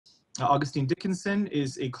Augustine Dickinson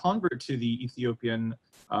is a convert to the Ethiopian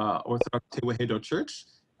Orthodox Tewahedo Church,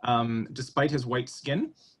 despite his white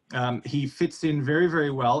skin. He fits in very,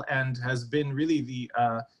 very well and has been really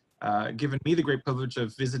given me the great privilege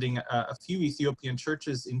of visiting a few Ethiopian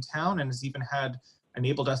churches in town, and has even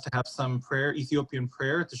enabled us to have some Ethiopian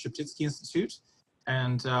prayer at the Sheptytsky Institute.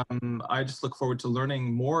 And I just look forward to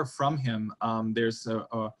learning more from him. There's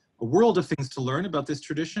a world of things to learn about this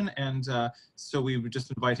tradition, and so we would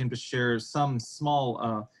just invite him to share some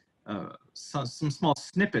small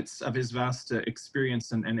snippets of his vast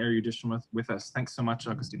experience and erudition with us. Thanks so much,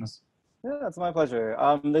 Augustinus. Yeah, that's my pleasure.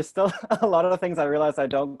 There's still a lot of things I realize I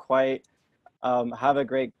don't quite have a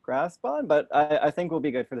great grasp on, but I think will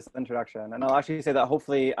be good for this introduction. And I'll actually say that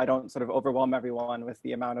hopefully I don't sort of overwhelm everyone with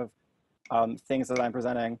the amount of things that I'm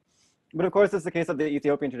presenting. But of course, it's the case that the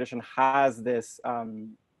Ethiopian tradition has this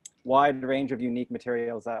wide range of unique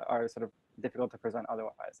materials that are sort of difficult to present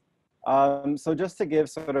otherwise. So just to give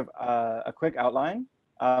sort of a quick outline,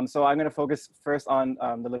 so I'm going to focus first on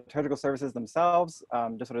the liturgical services themselves,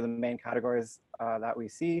 just sort of the main categories that we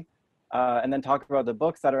see, and then talk about the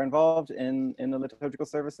books that are involved in the liturgical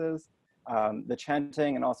services, the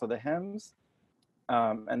chanting and also the hymns,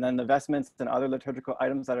 and then the vestments and other liturgical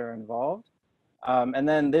items that are involved. And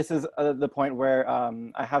then this is the point where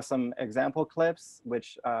I have some example clips,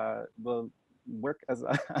 which will work as,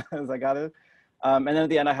 as I got it. And then at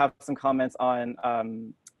the end, I have some comments on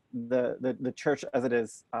the church as it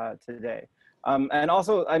is today. And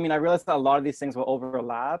also, I mean, I realize that a lot of these things will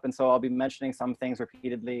overlap, and so I'll be mentioning some things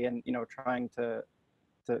repeatedly and, you know, trying to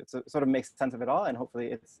sort of make sense of it all, and hopefully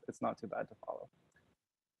it's not too bad to follow.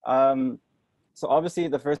 So obviously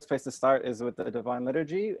the first place to start is with the Divine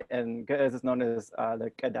Liturgy, and as it's known as the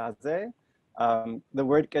Kedaze. The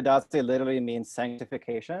word Kedaze literally means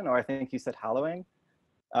sanctification, or I think you said hallowing.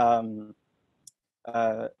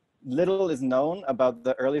 Little is known about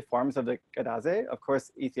the early forms of the Kedaze. Of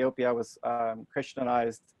course, Ethiopia was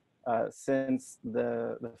Christianized since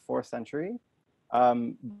the 4th century,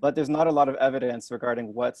 but there's not a lot of evidence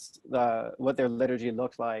regarding what their liturgy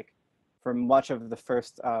looked like for much of the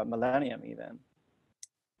first millennium even.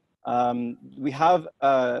 We have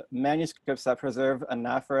manuscripts that preserve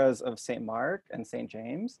anaphoras of St. Mark and St.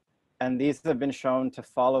 James, and these have been shown to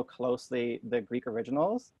follow closely the Greek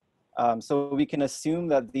originals. So we can assume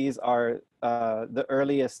that these are some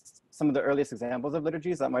of the earliest examples of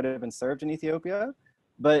liturgies that might have been served in Ethiopia,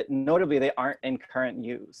 but notably they aren't in current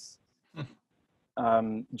use.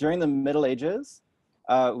 During the Middle Ages,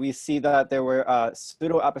 we see that there were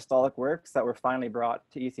pseudo-apostolic works that were finally brought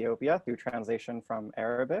to Ethiopia through translation from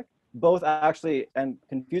Arabic, both actually, and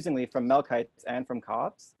confusingly, from Melkites and from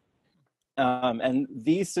Copts. And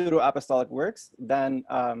these pseudo-apostolic works, then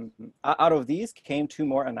out of these came 2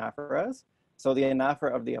 more anaphoras. So the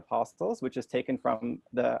anaphora of the Apostles, which is taken from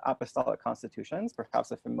the Apostolic Constitutions,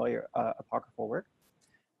 perhaps a familiar apocryphal work.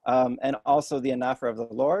 And also the anaphora of the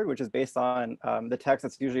Lord, which is based on the text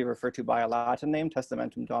that's usually referred to by a Latin name,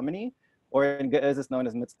 Testamentum Domini, or in Ge'ez it's known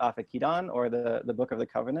as Mitzvah Kidan, or the Book of the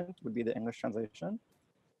Covenant would be the English translation.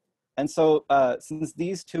 And so since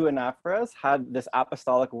these 2 anaphoras had this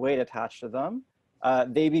apostolic weight attached to them,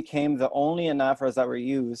 they became the only anaphoras that were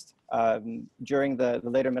used during the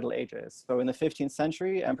later Middle Ages. So in the 15th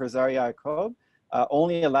century, Emperor Zaria Yaakov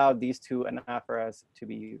only allowed these 2 anaphoras to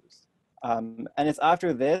be used. And it's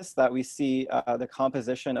after this that we see the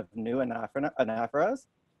composition of new anaphoras,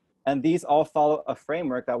 and these all follow a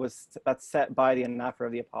framework that's set by the anaphora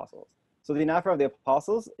of the Apostles. So the anaphora of the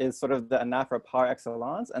Apostles is sort of the anaphora par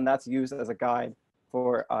excellence, and that's used as a guide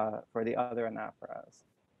for the other anaphoras.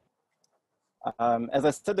 As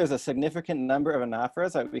I said, there's a significant number of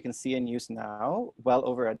anaphoras that we can see in use now, well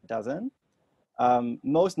over a dozen.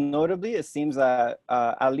 Most notably, it seems that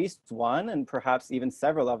at least one, and perhaps even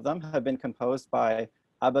several of them, have been composed by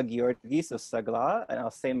Abba Georgis of Sagla, and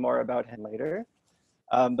I'll say more about him later.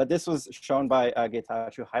 But this was shown by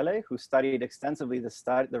Getachew Haile, who studied extensively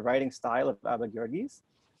the writing style of Abba Georgis,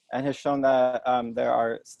 and has shown that there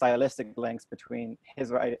are stylistic links between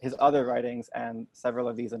his other writings and several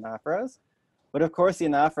of these anaphoras. But of course, the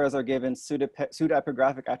anaphoras are given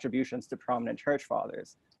pseudepigraphic attributions to prominent church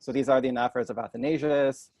fathers. So these are the anaphoras of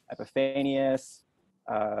Athanasius, Epiphanius,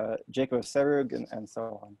 Jacob of Serug, and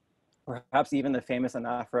so on. Perhaps even the famous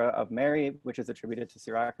anaphora of Mary, which is attributed to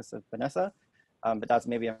Syriacus of Vanessa, but that's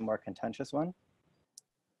maybe a more contentious one.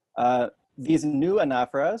 These new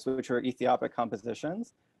anaphoras, which are Ethiopic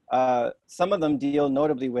compositions, some of them deal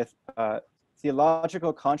notably with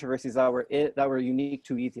theological controversies that were unique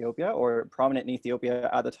to Ethiopia or prominent in Ethiopia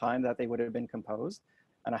at the time that they would have been composed.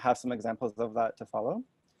 And I have some examples of that to follow.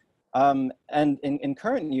 And in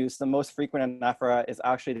current use, the most frequent anaphora is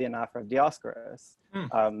actually the anaphora of Dioscorus.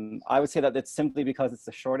 I would say that it's simply because it's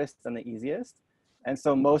the shortest and the easiest. And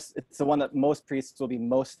so it's the one that most priests will be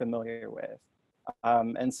most familiar with.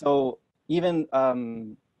 And so even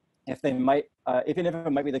if it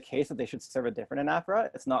might be the case that they should serve a different anaphora,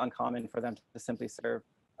 it's not uncommon for them to simply serve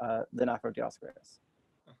the anaphora of Dioscorus.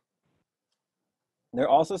 There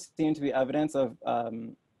also seemed to be evidence of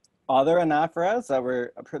other anaphoras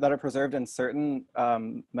that are preserved in certain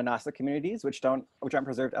monastic communities, which aren't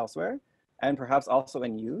preserved elsewhere, and perhaps also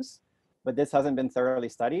in use. But this hasn't been thoroughly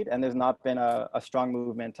studied, and there's not been a strong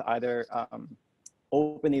movement to either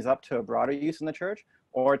open these up to a broader use in the church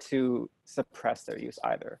or to suppress their use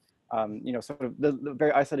either. You know, sort of the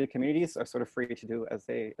very isolated communities are sort of free to do as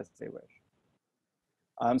they wish.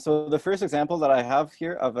 So the first example that I have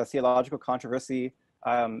here of a theological controversy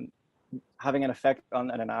having an effect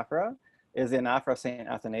on an anaphora is the anaphora of Saint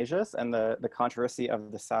Athanasius and the controversy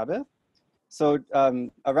of the Sabbath. So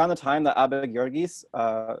around the time that Abba Georgis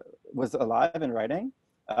was alive and writing,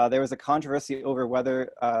 there was a controversy over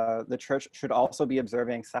whether the church should also be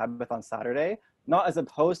observing Sabbath on Saturday, not as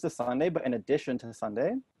opposed to Sunday, but in addition to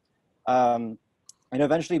Sunday. And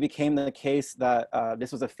eventually became the case that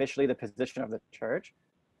this was officially the position of the church,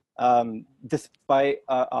 despite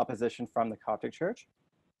opposition from the Coptic Church.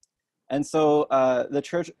 And so the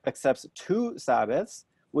church accepts 2 Sabbaths,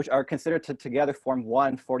 which are considered to together form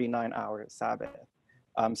one 49-hour Sabbath.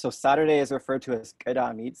 So Saturday is referred to as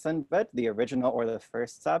Kedamit Sanbet, the original or the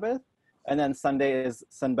first Sabbath. And then Sunday is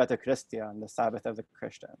Sanbeta Christian, the Sabbath of the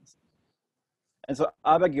Christians. And so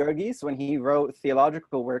Abba Georgis, when he wrote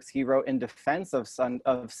theological works, he wrote in defense of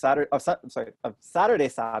Saturday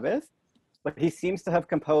Sabbath, but he seems to have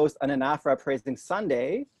composed an anaphora praising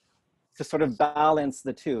Sunday to sort of balance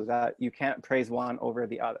the two, that you can't praise one over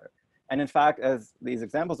the other. And in fact, as these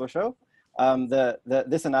examples will show,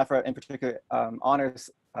 this anaphora in particular honors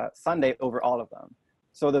Sunday over all of them.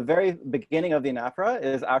 So the very beginning of the anaphora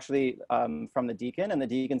is actually from the deacon, and the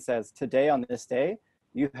deacon says, "Today on this day,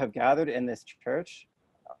 you have gathered in this church,"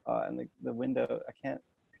 and the window, I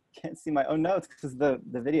can't see my own notes because the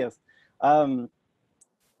videos.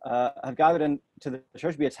 Have gathered into the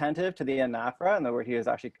church, be attentive to the anaphora, and the word here is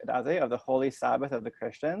actually Kedaze, of the Holy Sabbath of the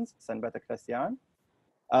Christians, Sanbeta Christian.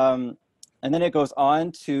 And then it goes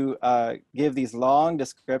on to give these long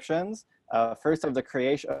descriptions, first of the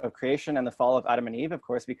creation and the fall of Adam and Eve, of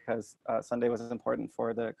course, because Sunday was important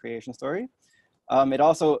for the creation story. It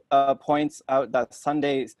also points out that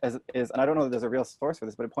Sunday is, and I don't know if there's a real source for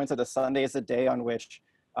this, but it points out that Sunday is the day on which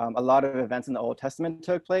a lot of events in the Old Testament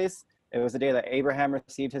took place. It was the day that Abraham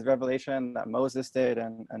received his revelation, that Moses did,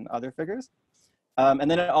 and other figures.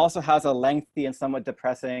 And then it also has a lengthy and somewhat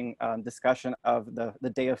depressing discussion of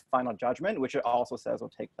the day of final judgment, which it also says will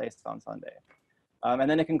take place on Sunday. And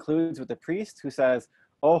then it concludes with the priest who says,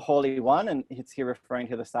 "O Holy One," and it's here referring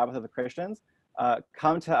to the Sabbath of the Christians,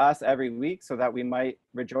 "come to us every week so that we might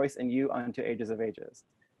rejoice in you unto ages of ages."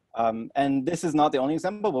 And this is not the only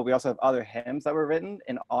example, but we also have other hymns that were written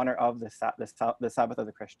in honor of the Sabbath of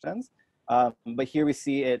the Christians. But here we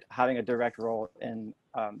see it having a direct role in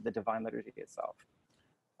the Divine Liturgy itself.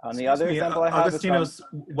 The other example I have Augustinos,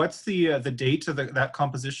 what's the date of that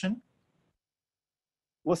composition?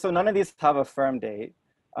 Well, so none of these have a firm date.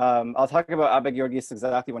 I'll talk about Abba Georgis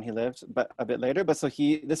exactly when he lived, but a bit later. But so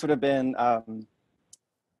this would have been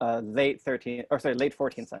late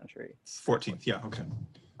 14th century. 14th, yeah, okay.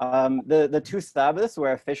 The 2 Sabbaths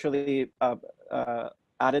were officially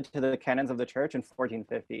added to the canons of the church in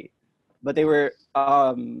 1450, but they were,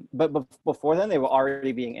 but before then they were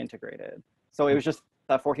already being integrated. So it was just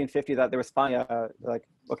that 1450 that there was finally like,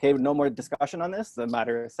 okay, no more discussion on this. The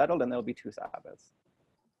matter is settled, and there'll be 2 Sabbaths.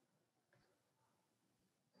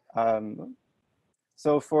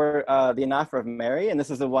 So for the anaphora of Mary, and this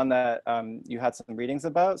is the one that you had some readings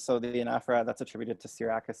about. So the anaphora that's attributed to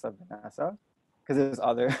Syriacus of Vanessa, because there's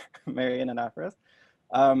other Marian anaphoras.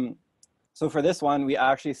 So for this one, we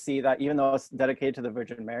actually see that even though it's dedicated to the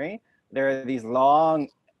Virgin Mary, there are these long,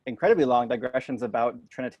 incredibly long digressions about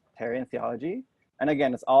Trinitarian theology. And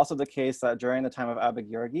again, it's also the case that during the time of Abba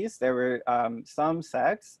Georgis, there were some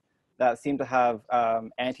sects that seem to have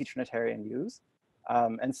anti-Trinitarian views.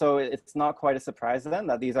 And so it's not quite a surprise then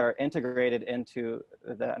that these are integrated into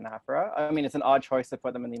the anaphora. I mean, it's an odd choice to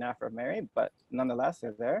put them in the anaphora of Mary, but nonetheless,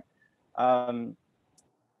 they're there. I'm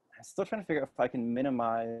still trying to figure out if I can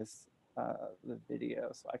minimize the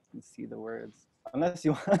video so I can see the words. Unless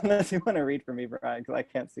you want to read for me, Brian, because I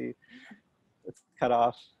can't see. It's cut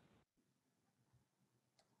off.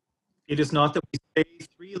 It is not that we say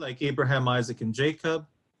 3 like Abraham, Isaac, and Jacob,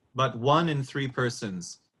 but 1 in 3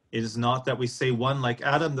 persons. It is not that we say one like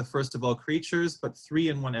Adam, the first of all creatures, but three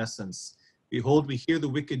in one essence. Behold, we hear the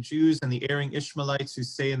wicked Jews and the erring Ishmaelites who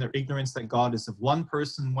say in their ignorance that God is of one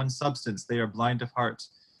person, one substance. They are blind of heart.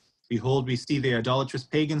 Behold, we see the idolatrous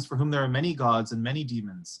pagans for whom there are many gods and many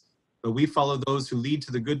demons. But we follow those who lead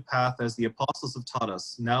to the good path as the apostles have taught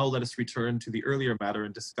us. Now let us return to the earlier matter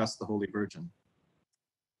and discuss the Holy Virgin.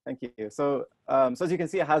 Thank you. So, so as you can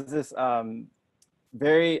see, it has this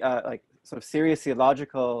very like sort of serious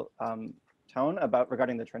theological tone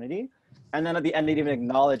regarding the Trinity. And then at the end, it even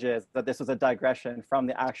acknowledges that this was a digression from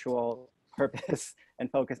the actual purpose and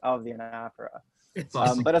focus of the anaphora.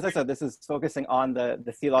 But as I said, this is focusing on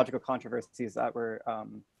the theological controversies that were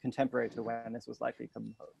contemporary to when this was likely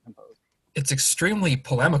composed. It's extremely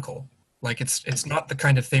polemical. Like it's not the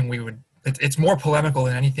kind of thing we would. It's more polemical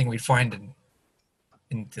than anything we find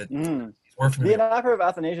in the The anaphora of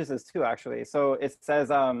Athanasius is too, actually. So it says,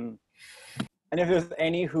 and if there's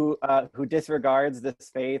any who disregards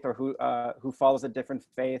this faith or who follows a different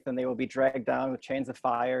faith, then they will be dragged down with chains of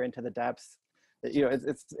fire into the depths. You know,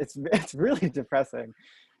 it's really depressing,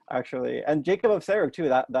 actually. And Jacob of Sarug too.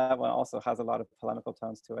 That one also has a lot of polemical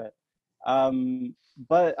tones to it.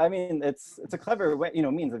 But I mean, it's a clever way,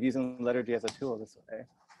 means of using liturgy as a tool this way.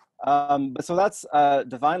 But so that's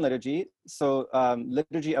divine liturgy. So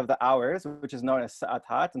liturgy of the hours, which is known as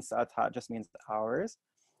sa'atat, and sa'atat just means the hours.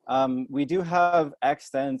 We do have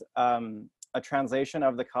extant a translation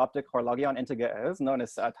of the Coptic Horologion into Ge'ez, known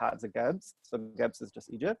as sa'atat Zegebs. So Ge'ez is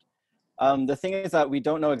just Egypt. The thing is that we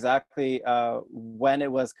don't know exactly when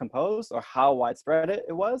it was composed or how widespread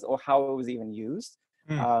it was or how it was even used.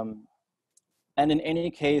 And in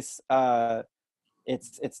any case,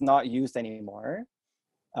 it's not used anymore.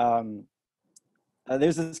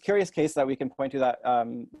 There's this curious case that we can point to that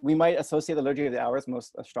we might associate the liturgy of the hours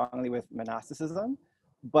most strongly with monasticism,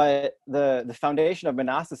 but the foundation of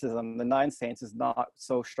monasticism, the Nine Saints, is not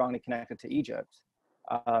so strongly connected to Egypt.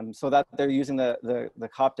 So that they're using the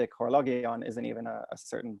Coptic Horologion isn't even a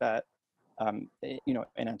certain bet, in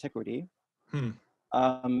antiquity.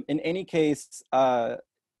 In any case,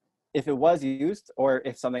 if it was used, or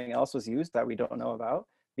if something else was used that we don't know about,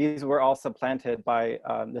 these were all supplanted by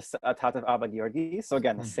the sa'atat of Abba Georgis. So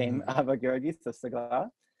again, the same Abba Georgis, the Sigla.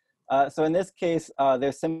 So in this case,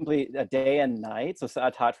 there's simply a day and night. So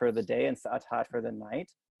sa'atat for the day and sa'atat for the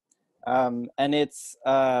night. And it's,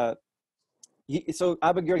 so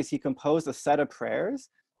Abba Georgis, he composed a set of prayers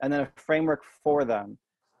and then a framework for them.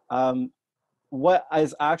 What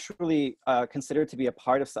is actually considered to be a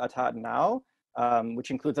part of sa'atat now, which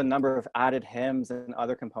includes a number of added hymns and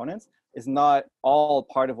other components, is not all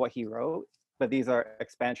part of what he wrote, but these are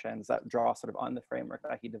expansions that draw sort of on the framework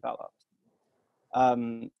that he developed.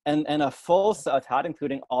 And a full sa'atat,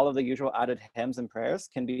 including all of the usual added hymns and prayers,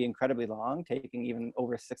 can be incredibly long, taking even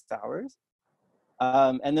over 6 hours.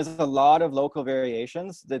 And there's a lot of local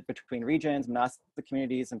variations between regions, monastic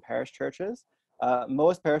communities, and parish churches.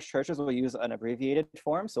 Most parish churches will use an abbreviated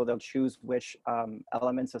form, so they'll choose which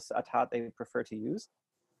elements of sa'atat they prefer to use,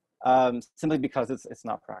 simply because it's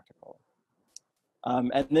not practical.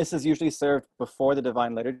 And this is usually served before the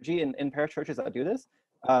Divine Liturgy in parish churches that do this,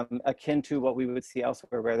 akin to what we would see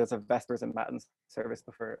elsewhere, where there's a Vespers and Matins service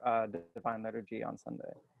before the Divine Liturgy on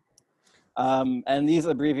Sunday. And these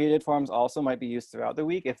abbreviated forms also might be used throughout the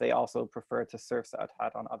week if they also prefer to serve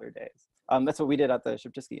sa'atat on other days. That's what we did at the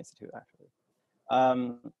Sheptytsky Institute, actually.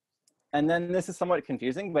 And then this is somewhat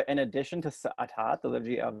confusing, but in addition to sa'atat, the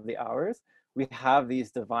liturgy of the hours, we have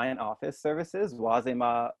these divine office services,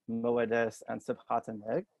 Wazema, Moedes, and Sibhat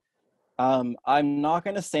Neg. I'm not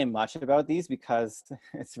going to say much about these because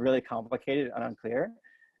it's really complicated and unclear.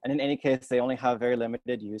 And in any case, they only have very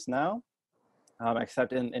limited use now,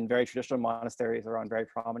 except in very traditional monasteries or on very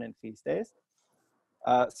prominent feast days.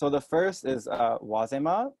 So the first is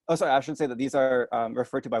Wazema. Oh, sorry, I should say that these are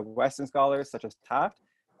referred to by Western scholars, such as Taft,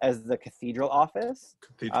 as the cathedral office.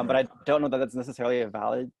 But I don't know that that's necessarily a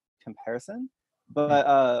valid comparison.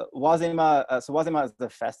 But Wazema, so Wazema is the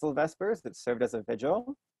festal vespers. It's served as a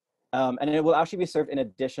vigil. And it will actually be served in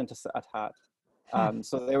addition to sa'atat.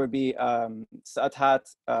 So there would be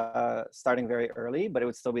sa'atat starting very early, but it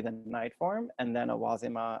would still be the night form, and then a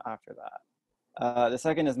Wazema after that. The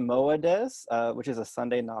second is Moedes, which is a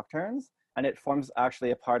Sunday nocturnes, and it forms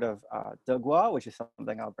actually a part of Dugwa, which is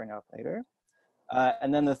something I'll bring up later.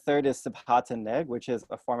 And then the third is Sibhat Neg, which is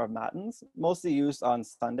a form of matins, mostly used on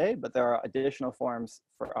Sunday, but there are additional forms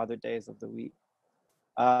for other days of the week.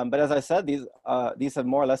 But as I said, these have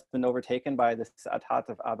more or less been overtaken by the sa'atat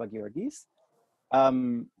of Abba Georgis.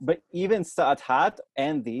 But even sa'atat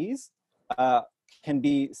and these can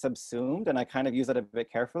be subsumed, and I kind of use that a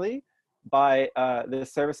bit carefully, by the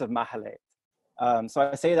service of Mahalet. So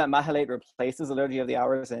I say that Mahalet replaces the Liturgy of the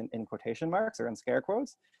Hours in quotation marks or in scare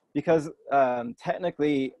quotes, because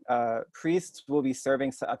technically priests will be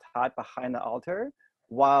serving Sa'atat behind the altar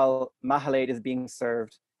while Mahalet is being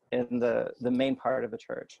served in the main part of the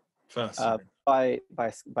church by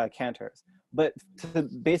cantors. But to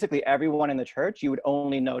basically everyone in the church, you would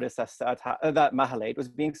only notice that that Mahalet was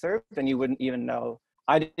being served, and you wouldn't even know.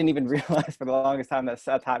 I didn't even realize for the longest time that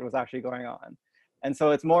Sa'atat was actually going on. And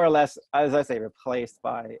so it's more or less, as I say, replaced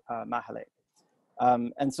by Mahalet.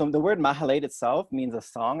 And so the word Mahalet itself means a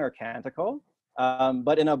song or canticle,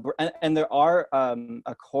 but and there are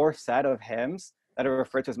a core set of hymns that are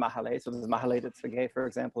referred to as Mahalet. So there's Mahalet Tzvigay, for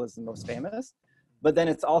example, is the most famous. But then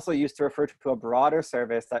it's also used to refer to a broader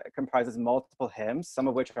service that comprises multiple hymns, some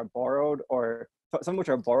of which are borrowed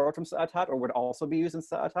from Sa'atat or would also be used in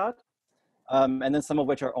Sa'atat, and then some of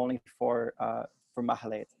which are only for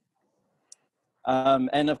Mahalet.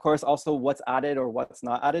 And of course, also what's added or what's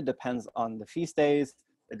not added depends on the feast days.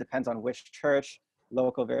 It depends on which church,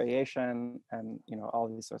 local variation, and all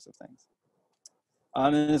these sorts of things.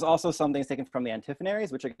 And there's also some things taken from the antiphonary,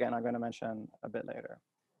 which again I'm going to mention a bit later.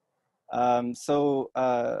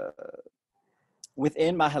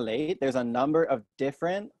 Within Mahalet, there's a number of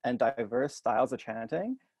different and diverse styles of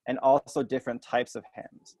chanting, and also different types of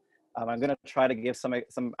hymns. I'm going to try to give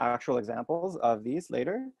some actual examples of these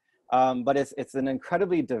later. But it's an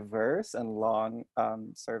incredibly diverse and long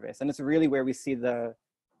service, and it's really where we see the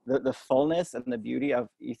fullness and the beauty of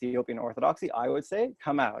Ethiopian Orthodoxy, I would say,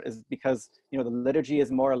 come out, is because the liturgy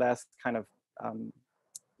is more or less kind of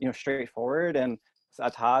straightforward, and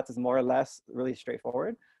Sa'atat is more or less really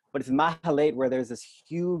straightforward. But it's Mahalet where there's this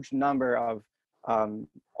huge number of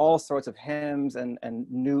all sorts of hymns and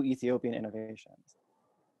new Ethiopian innovations.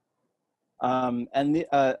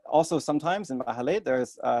 Also sometimes in Mahalet,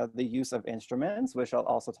 there's the use of instruments, which I'll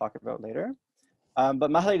also talk about later. But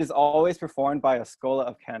Mahalet is always performed by a schola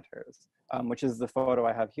of cantors, which is the photo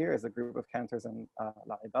I have here, is a group of cantors in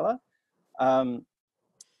La Ibella.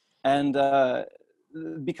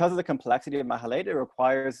 Because of the complexity of Mahalet, it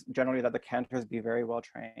requires generally that the cantors be very well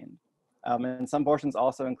trained. And some portions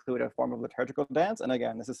also include a form of liturgical dance. And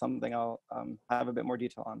again, this is something I'll have a bit more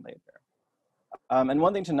detail on later. And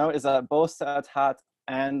one thing to note is that both Sa'atat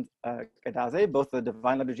and Gadaze, both the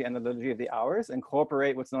Divine Liturgy and the Liturgy of the Hours,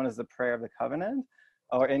 incorporate what's known as the Prayer of the Covenant,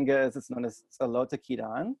 or in Ge'ez it's known as Tzalot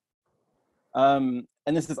Kidan.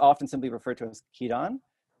 And this is often simply referred to as Kidan.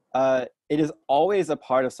 It is always a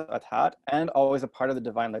part of Sa'atat and always a part of the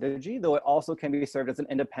Divine Liturgy, though it also can be served as an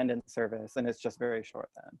independent service, and it's just very short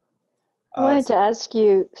then. I wanted to ask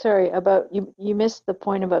you, sorry, about, you missed the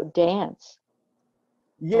point about dance.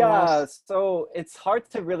 Yeah, so it's hard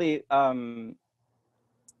to really,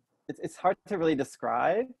 it's hard to really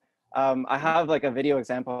describe. I have like a video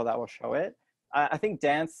example that will show it. I think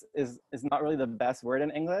dance is not really the best word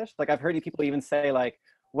in English. Like I've heard people even say like,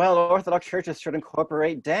 well, Orthodox churches should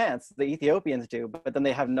incorporate dance, the Ethiopians do, but then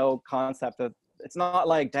they have no concept of, it's not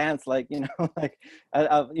like dance, like, like,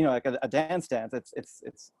 like a dance.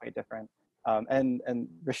 It's quite different and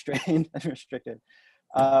restrained and restricted.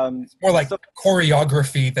 It's more like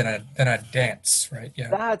choreography than a dance, right?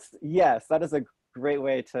 Yeah. Yes, that is a great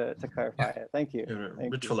way to clarify it. Thank you.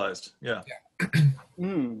 Ritualized, yeah.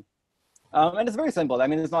 And it's very simple. I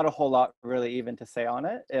mean, there's not a whole lot really even to say on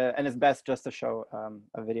it, and it's best just to show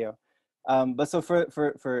a video. But so for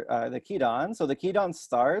the Kidan, so the Kidan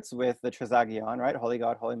starts with the Trisagion, right? Holy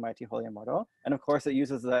God, Holy Mighty, Holy Immortal. And of course it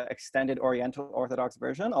uses the extended Oriental Orthodox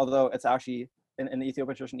version, although it's actually in the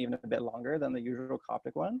Ethiopian tradition even a bit longer than the usual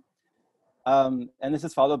Coptic one. And this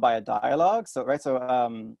is followed by a dialogue. So, right,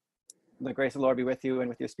 so the grace of the Lord be with you and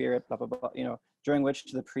with your spirit, blah, blah, blah, during which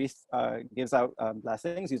the priest gives out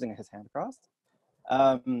blessings using his hand crossed.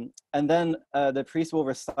 And then the priest will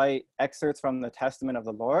recite excerpts from the Testament of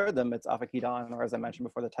the Lord, the Mitzvah Kidan, or as I mentioned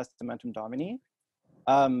before, the Testamentum Domini.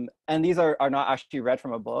 And these are not actually read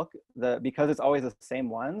from a book. Because it's always the same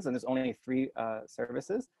ones, and there's only 3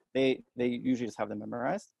 services, they usually just have them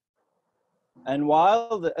memorized. And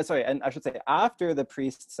and I should say after the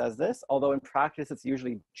priest says this, although in practice it's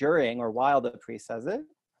usually during or while the priest says it,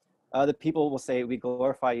 the people will say, "We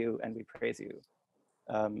glorify you and we praise you,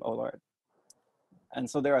 O Lord." And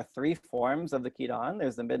so there are 3 forms of the Kidan.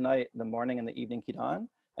 There's the midnight, the morning, and the evening Kidan.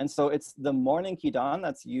 And so it's the morning Kidan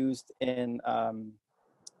that's used in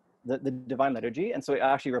the Divine Liturgy. And so it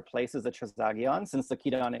actually replaces the Trisagion, since the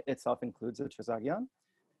Kidan itself includes the Trisagion.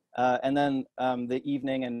 And then the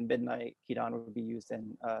evening and midnight Kidan would be used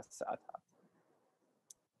in Sa'atat.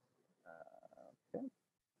 Okay.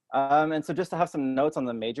 And so just to have some notes on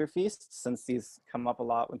the major feasts, since these come up a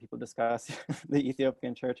lot when people discuss the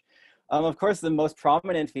Ethiopian church. Of course, the most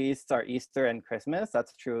prominent feasts are Easter and Christmas.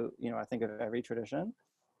 That's true, I think of every tradition.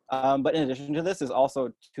 But in addition to this, there's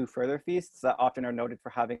also two further feasts that often are noted for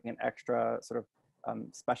having an extra sort of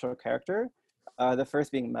special character. The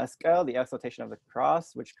first being Meskel, the exaltation of the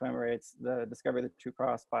cross, which commemorates the discovery of the true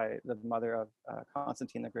cross by the mother of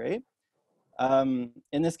Constantine the Great.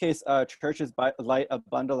 In this case, churches light a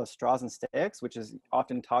bundle of straws and sticks, which is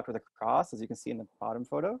often topped with a cross, as you can see in the bottom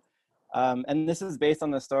photo. And this is based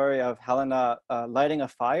on the story of Helena lighting a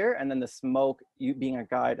fire and then the smoke being a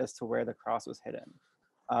guide as to where the cross was hidden.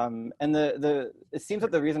 And it seems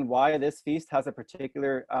that the reason why this feast has a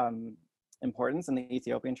particular importance in the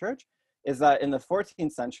Ethiopian church is that in the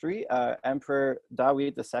 14th century, Emperor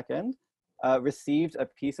Dawit II received a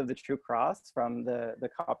piece of the true cross from the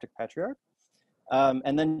Coptic Patriarch.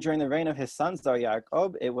 And then during the reign of his son, Tsar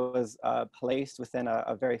Yaakov, it was placed within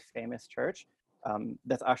a very famous church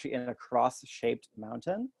that's actually in a cross-shaped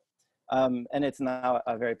mountain. And it's now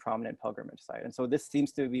a very prominent pilgrimage site. And so this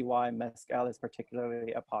seems to be why Mescal is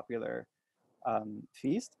particularly a popular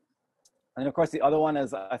feast. And of course, the other one,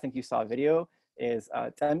 as I think you saw a video, is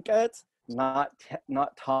Temket, not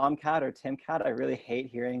Tomcat or Timcat. I really hate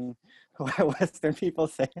hearing Western people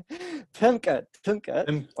say Temket,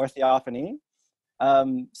 or Theophany.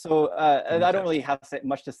 So I don't really have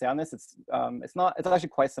much to say on this. It's actually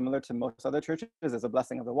quite similar to most other churches. There's a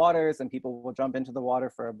blessing of the waters and people will jump into the water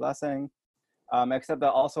for a blessing. Except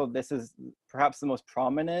that also this is perhaps the most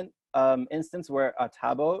prominent instance where a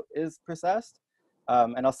tabot is processed.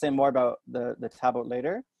 And I'll say more about the tabot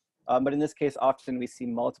later. But in this case, often we see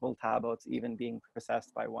multiple tabots even being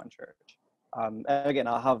processed by one church. And again,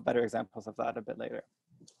 I'll have better examples of that a bit later.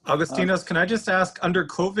 Augustinos, can I just ask, under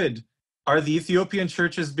COVID, are the Ethiopian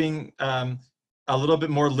churches being a little bit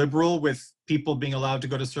more liberal with people being allowed to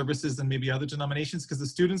go to services than maybe other denominations? Because the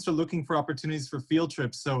students are looking for opportunities for field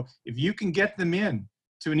trips. So if you can get them in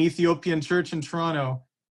to an Ethiopian church in Toronto,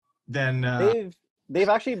 then... They've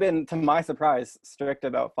actually been, to my surprise, strict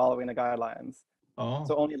about following the guidelines. Oh.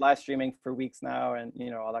 So only live streaming for weeks now and,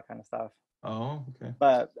 all that kind of stuff. Oh, okay.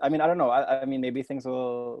 But, I mean, I don't know. I mean, maybe things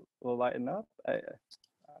will lighten up. I don't know.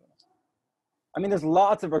 I mean, there's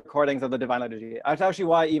lots of recordings of the Divine Liturgy. That's actually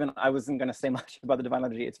why even I wasn't going to say much about the Divine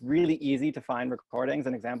Liturgy. It's really easy to find recordings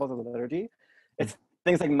and examples of the liturgy. It's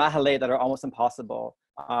things like Mahalet that are almost impossible.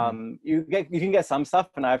 You can get some stuff,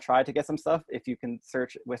 and I've tried to get some stuff if you can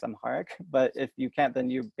search with Amharic, but if you can't, then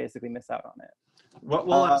you basically miss out on it. What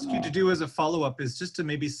we'll ask you to do as a follow-up is just to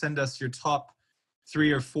maybe send us your top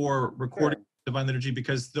 3 or 4 recordings of Divine Liturgy,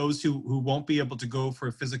 because those who won't be able to go for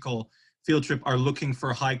a physical field trip are looking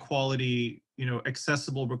for high quality,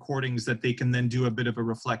 accessible recordings that they can then do a bit of a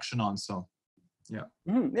reflection on. So, yeah.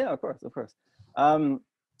 Yeah, of course. And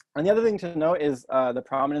the other thing to note is the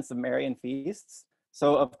prominence of Marian feasts.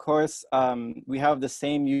 So, of course, we have the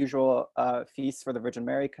same usual feasts for the Virgin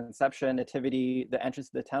Mary: Conception, Nativity, the entrance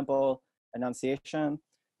to the temple, Annunciation.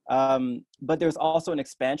 But there's also an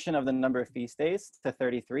expansion of the number of feast days to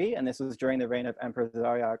 33, and this was during the reign of Emperor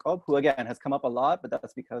Tsar Yaakov, who again has come up a lot, but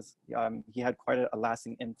that's because he had quite a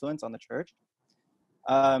lasting influence on the church.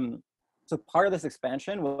 So part of this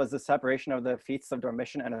expansion was the separation of the feasts of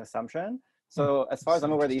Dormition and Assumption. So as far as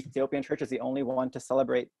I'm aware, the Ethiopian church is the only one to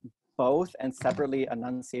celebrate both and separately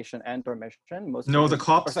Annunciation and Dormition. No, the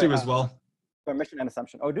Copts do as well. Dormition and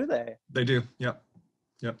Assumption. Oh, do they? They do. Yep.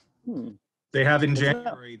 They have in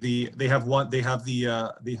January they have the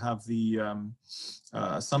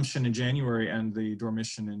Assumption in January and the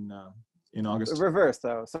Dormition in August. Reverse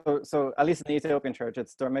though. So at least in the Ethiopian church,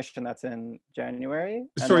 it's Dormition that's in January.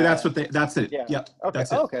 Sorry, that's it. Yeah. Okay.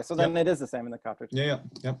 That's it. Okay. So then it is the same in the Coptic church.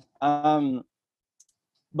 Yeah.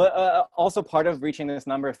 But also part of reaching this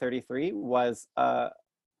number of 33 was,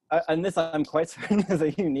 and this I'm quite certain is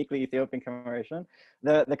a uniquely Ethiopian commemoration,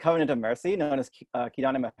 the Covenant of Mercy, known as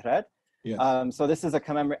Kidane Mehret. Yes. So this is a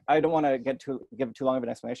commemoration. I don't want to give too long of an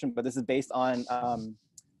explanation, but this is based on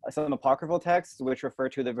some apocryphal texts which refer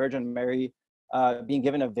to the Virgin Mary being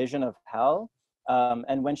given a vision of hell,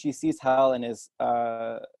 and when she sees hell and is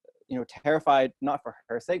terrified, not for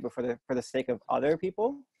her sake but for the sake of other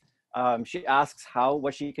people, she asks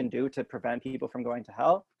what she can do to prevent people from going to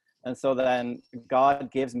hell. And so then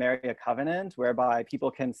God gives Mary a covenant whereby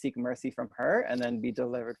people can seek mercy from her and then be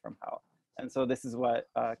delivered from hell. And so this is what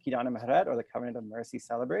Kidane Mehret, or the Covenant of Mercy,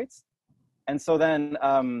 celebrates. And so then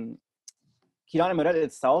Kidane Mehret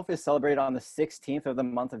itself is celebrated on the 16th of the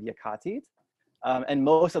month of Yekatit. And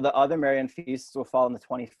most of the other Marian feasts will fall on the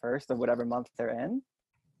 21st of whatever month they're in.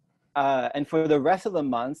 And for the rest of the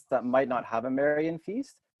months that might not have a Marian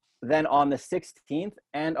feast, then on the 16th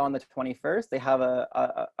and on the 21st, they have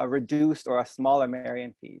a reduced or a smaller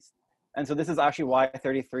Marian feast. And so this is actually why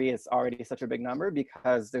 33 is already such a big number,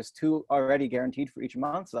 because there's 2 already guaranteed for each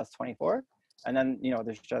month, so that's 24. And then, you know,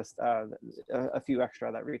 there's just a few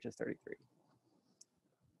extra that reaches 33.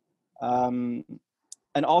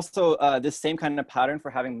 And also this same kind of pattern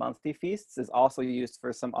for having monthly feasts is also used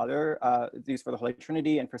for some other, used for the Holy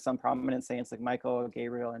Trinity and for some prominent saints like Michael,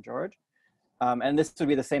 Gabriel, and George. And this would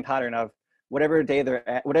be the same pattern of whatever day of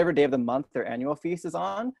the month their annual feast is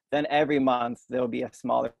on, then every month there'll be a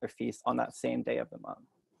smaller feast on that same day of the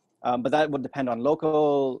month. But that would depend on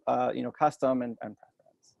local, you know, custom and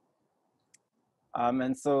preference.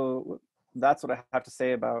 And so that's what I have to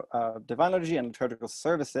say about divine liturgy and liturgical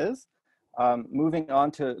services. Moving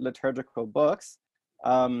on to liturgical books.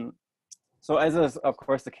 So as is, of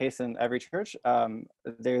course, the case in every church,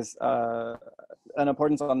 there's an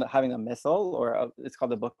importance on having a missal, or it's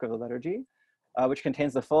called the Book of the Liturgy, which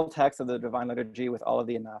contains the full text of the Divine Liturgy with all of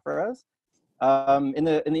the anaphoras. In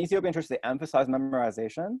the Ethiopian church, they emphasize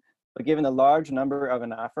memorization, but given the large number of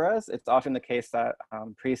anaphoras, it's often the case that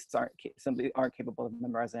priests simply aren't capable of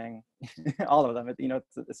memorizing all of them. You know,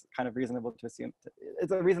 it's kind of reasonable to assume,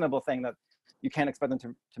 it's a reasonable thing that you can't expect them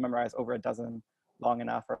to memorize over a dozen long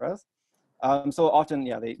anaphoras. So often,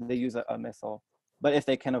 yeah, they use a missal, but if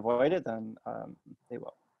they can avoid it, then they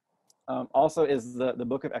will. Also is the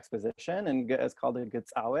Book of Exposition, and it's called the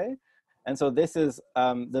Gitzawe. And so this is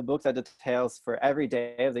the book that details for every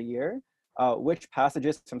day of the year which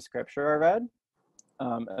passages from scripture are read,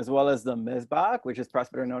 as well as the Mizbach, which is perhaps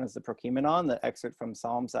better known as the Prokimenon, the excerpt from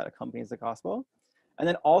Psalms that accompanies the gospel. And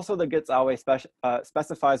then also the Gitzawe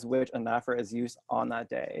specifies which anaphora is used on that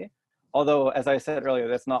day. Although, as I said earlier,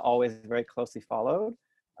 that's not always very closely followed.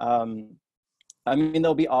 I mean,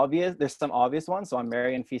 there's some obvious ones. So on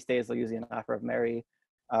Marian feast days, they'll use the anaphora of Mary.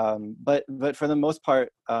 But for the most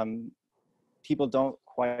part, people don't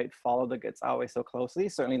quite follow the Gitzawe so closely,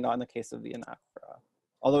 certainly not in the case of the anaphora,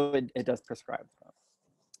 although it does prescribe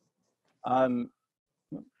them.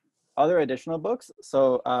 Other additional books.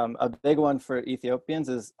 So a big one for Ethiopians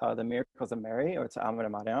is the Miracles of Mary, or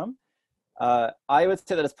Ta'amud Mariam. I would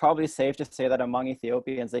say that it's probably safe to say that among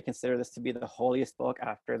Ethiopians, they consider this to be the holiest book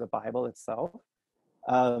after the Bible itself.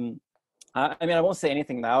 I mean, I won't say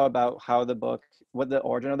anything now about what the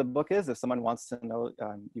origin of the book is. If someone wants to know,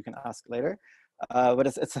 you can ask later. But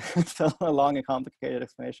it's a long and complicated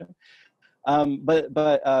explanation. But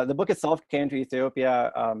the book itself came to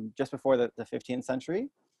Ethiopia just before the 15th century.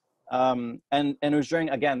 And it was during,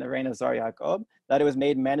 again, the reign of Tsar Yaakov that it was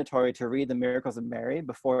made mandatory to read the Miracles of Mary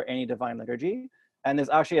before any divine liturgy. And there's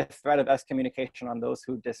actually a threat of excommunication on those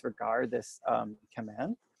who disregard this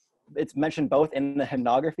command. It's mentioned both in the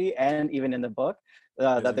hymnography and even in the book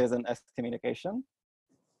that there's an excommunication.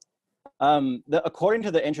 According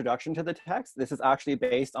to the introduction to the text, this is actually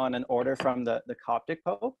based on an order from the Coptic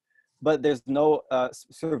Pope, but there's no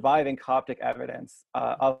surviving Coptic evidence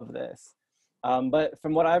of this. But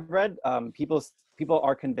from what I've read, people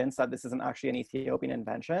are convinced that this isn't actually an Ethiopian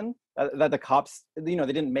invention, that the Copts, you know,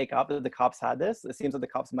 they didn't make up that the Copts had this. It seems that the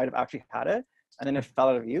Copts might have actually had it, and then it fell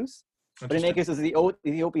out of use. But in any case, it's the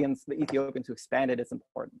Ethiopians who expanded its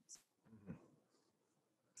importance.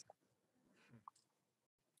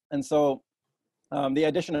 And so the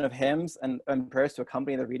addition of hymns and prayers to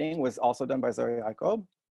accompany the reading was also done by Tsar Yaakov.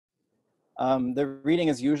 The reading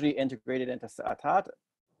is usually integrated into Sa'atat,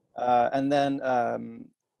 and then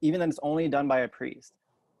even then it's only done by a priest.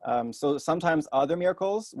 So sometimes other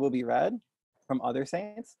miracles will be read from other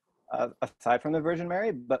saints, aside from the Virgin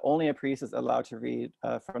Mary, but only a priest is allowed to read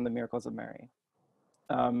from the Miracles of Mary.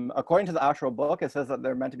 According to the actual book, it says that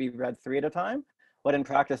they're meant to be read 3 at a time, but in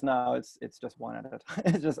practice now it's just 1 at a time.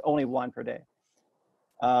 It's just only 1 per day.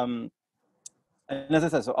 And as I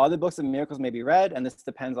said, so other books of miracles may be read, and this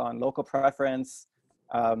depends on local preference,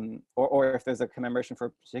 or if there's a commemoration for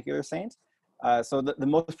a particular saint. So the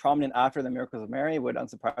most prominent after the Miracles of Mary would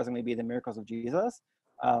unsurprisingly be the Miracles of Jesus.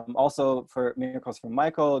 Also for miracles from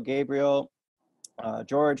Michael, Gabriel,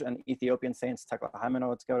 George, and Ethiopian saints Tekla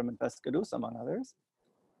Hymenot, Gerim, and Beskadus, among others.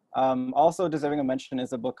 Also deserving of mention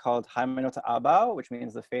is a book called Hymenot Abau, which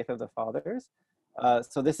means the faith of the fathers.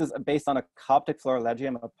 So this is based on a Coptic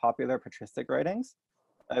florilegium of popular patristic writings.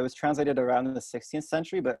 It was translated around in the 16th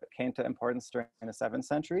century, but came to importance during the 7th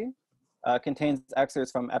century. Contains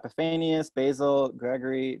excerpts from Epiphanius, Basil,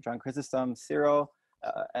 Gregory, John Chrysostom, Cyril,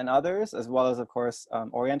 and others, as well as, of course,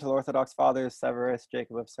 Oriental Orthodox fathers, Severus,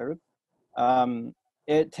 Jacob of Serb.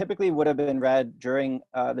 It typically would have been read during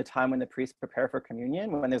the time when the priests prepare for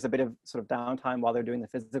communion, when there's a bit of sort of downtime while they're doing the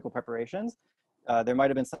physical preparations. There might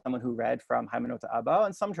have been someone who read from Hymenota Abba,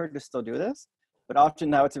 and some churches still do this, but often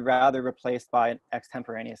now it's rather replaced by an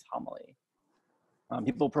extemporaneous homily.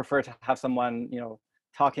 People prefer to have someone,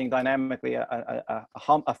 talking dynamically,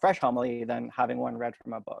 a fresh homily than having one read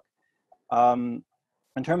from a book.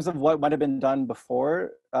 In terms of what might have been done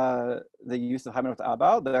before the use of Hymenota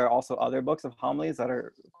Abba, there are also other books of homilies that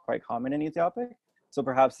are quite common in Ethiopic. So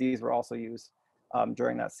perhaps these were also used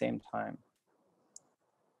during that same time.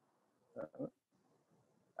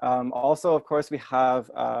 Also, of course, we have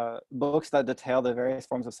books that detail the various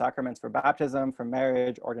forms of sacraments for baptism, for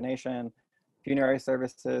marriage, ordination, funerary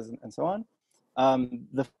services, and so on.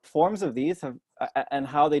 The forms of these have, and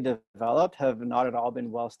how they developed have not at all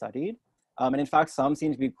been well studied. And in fact, some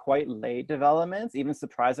seem to be quite late developments. Even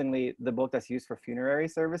surprisingly, the book that's used for funerary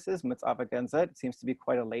services, Mitzvah Genzet, seems to be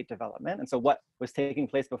quite a late development. And so what was taking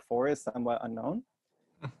place before is somewhat unknown.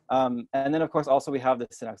 And then, of course, also we have the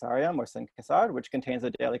Synaxarium or Synkisar, which contains a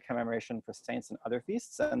daily commemoration for saints and other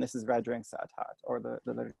feasts. And this is read during Sa'atat, or the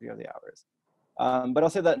Liturgy of the Hours. But I'll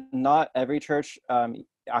say that not every church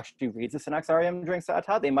actually reads the Synaxarium during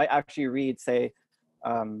Sa'atat. They might actually read, say,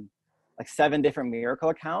 like 7 different miracle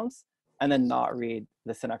accounts, and then not read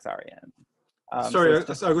the Synaxarium. Sorry,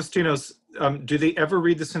 Agustinos, do they ever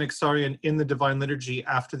read the Synaxarium in the Divine Liturgy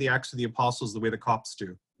after the Acts of the Apostles, the way the Copts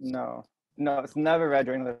do? No, it's never read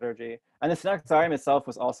during the liturgy. And the Synaxarium itself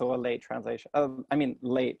was also a late translation.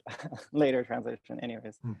 Later translation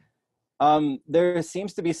anyways. There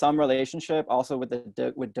seems to be some relationship also with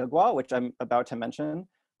Dugwa, which I'm about to mention.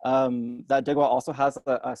 That Dugwa also has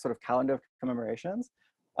a sort of calendar of commemorations.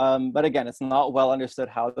 But again, it's not well understood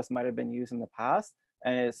how this might have been used in the past,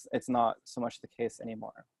 and it's not so much the case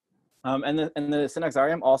anymore. And the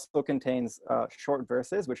Synaxarium also contains short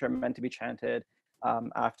verses, which are meant to be chanted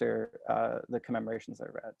after the commemorations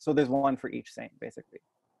are read. So there's one for each saint, basically.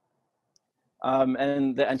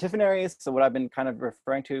 And the antiphonary, so what I've been kind of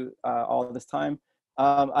referring to all of this time,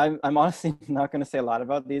 I'm honestly not going to say a lot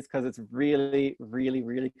about these because it's really, really,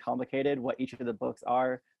 really complicated what each of the books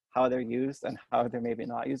are, how they're used, and how they're maybe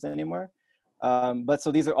not used anymore. But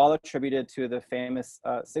so these are all attributed to the famous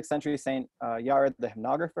 6th century Saint Yared the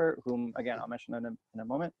hymnographer, whom again I'll mention in a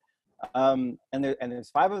moment. And there's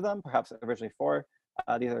 5 of them, perhaps originally 4.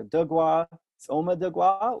 These are Dugwa, Soma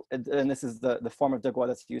Dugwa, and this is the form of Dugwa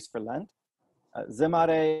that's used for Lent.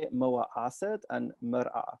 Zimare, Moa Aset, and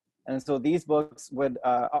Mur'a. And so these books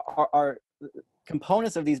are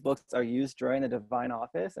components of these books are used during the Divine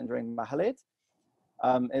Office and during Mahalet.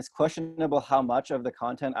 It's questionable how much of the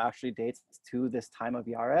content actually dates to this time of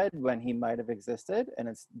Yared when he might have existed, and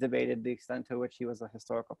it's debated the extent to which he was a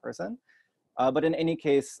historical person. But in any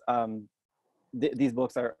case, these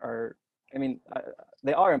books are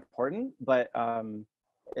they are important, but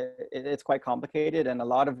it's quite complicated, and a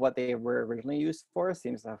lot of what they were originally used for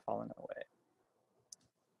seems to have fallen away.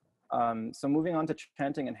 So moving on to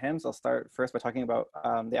chanting and hymns, I'll start first by talking about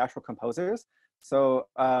the actual composers. So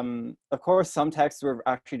of course, some texts were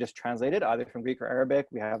actually just translated either from Greek or Arabic.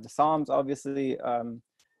 We have the Psalms, obviously.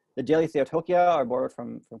 The daily Theotokia are borrowed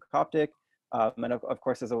from Coptic. And of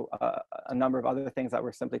course, there's a number of other things that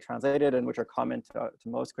were simply translated and which are common to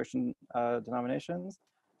most Christian denominations.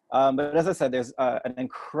 But as I said, there's an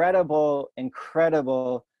incredible,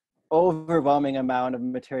 overwhelming amount of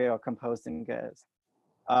material composed in Ge'ez.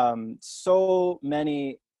 So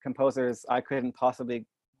many composers, I couldn't possibly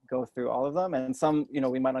go through all of them, and some,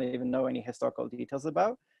 we might not even know any historical details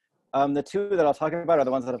about. The 2 that I'll talk about are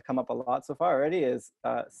the ones that have come up a lot so far already. Is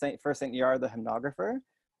Saint Yared the hymnographer,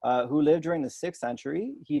 who lived during the 6th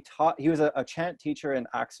century. He was a chant teacher in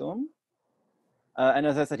Aksum. And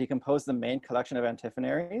as I said, he composed the main collection of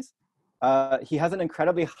antiphonaries. He has an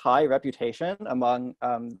incredibly high reputation among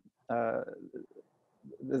the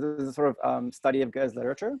sort of study of Ge'ez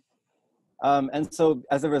literature. And so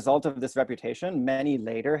as a result of this reputation, many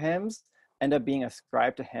later hymns end up being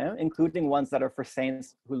ascribed to him, including ones that are for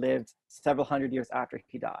saints who lived several hundred years after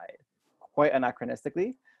he died, quite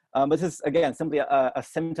anachronistically. But this is, again, simply a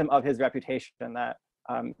symptom of his reputation, that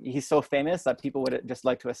he's so famous that people would just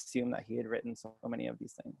like to assume that he had written so many of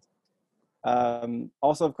these things.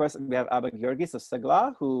 Also, of course, we have Abba Georgis of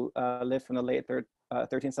Sigla, who lived from the late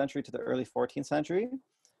 13th century to the early 14th century.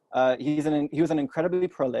 He was an incredibly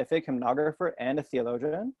prolific hymnographer and a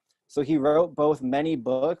theologian. So he wrote both many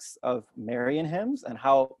books of Marian hymns, and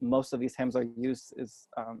how most of these hymns are used is,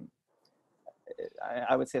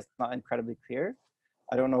 I would say, it's not incredibly clear.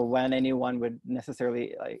 I don't know when anyone would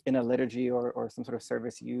necessarily, like in a liturgy or some sort of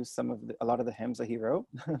service, use a lot of the hymns that he wrote,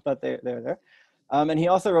 but they're there. And he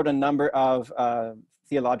also wrote a number of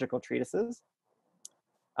theological treatises.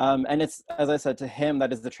 And it's, as I said, to him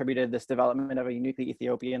that is attributed this development of a uniquely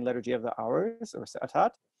Ethiopian liturgy of the hours, or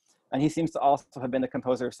Se'atat. And he seems to also have been the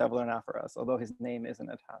composer of several anaphoras, although his name isn't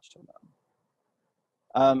attached to them.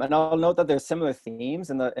 And I'll note that there's similar themes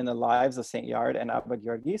in the lives of Saint Yard and Abba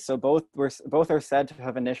Georgi. So both are said to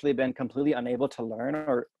have initially been completely unable to learn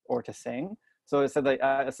or to sing. So it said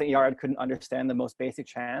that Saint Yard couldn't understand the most basic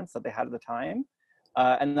chants that they had at the time.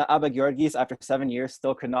 And the Abba Georgis, after 7 years,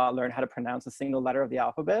 still could not learn how to pronounce a single letter of the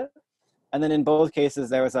alphabet. And then in both cases,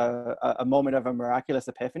 there was a moment of a miraculous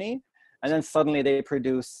epiphany. And then suddenly they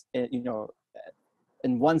produce, you know,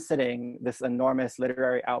 in one sitting, this enormous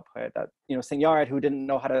literary output that, you know, Saint Yard, who didn't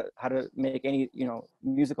know how to make any, you know,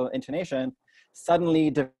 musical intonation,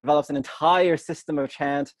 suddenly develops an entire system of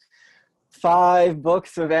chant, 5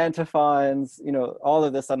 books of antiphons, you know, all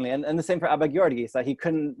of this suddenly. And the same for Abba Georgis, that he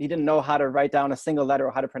didn't know how to write down a single letter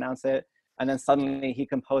or how to pronounce it. And then suddenly he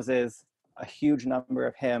composes a huge number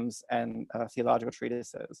of hymns and theological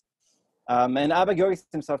treatises. And Abba Georgis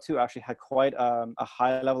himself too actually had quite a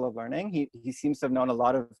high level of learning. He seems to have known a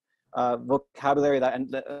lot of vocabulary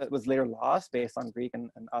that was later lost based on Greek and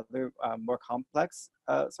other more complex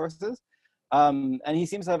sources. And he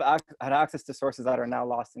seems to have had access to sources that are now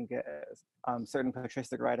lost in Ge'ez, certain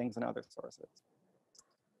patristic writings and other sources.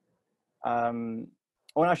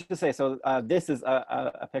 What I should say, so this is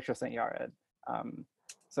a picture of Saint Yared.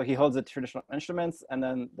 So he holds the traditional instruments, and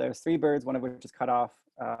then there's 3 birds, one of which is cut off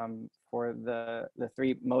for the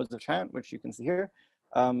 3 modes of chant, which you can see here.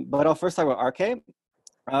 But I'll first talk about arche.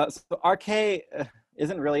 So arche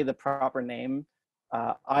isn't really the proper name,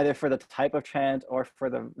 either for the type of chant or for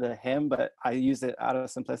the hymn, but I use it out of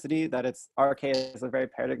simplicity, that it's arche is a very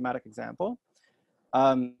paradigmatic example.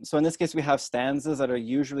 So in this case, we have stanzas that are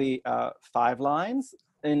usually 5 lines,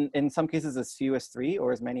 in some cases as few as 3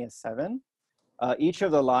 or as many as 7. Each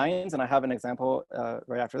of the lines, and I have an example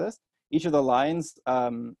right after this, each of the lines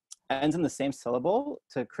ends in the same syllable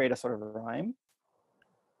to create a sort of rhyme.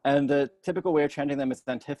 And the typical way of chanting them is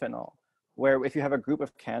antiphonal, where if you have a group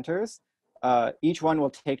of cantors, each one will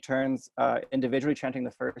take turns individually chanting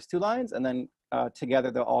the first 2 lines, and then together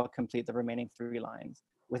they'll all complete the remaining 3 lines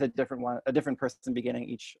with a different person beginning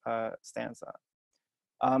each stanza.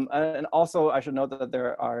 And also, I should note that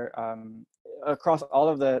there are across all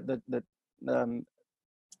of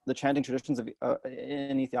the chanting traditions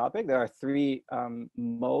in Ethiopic, there are 3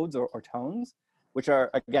 modes or tones, which are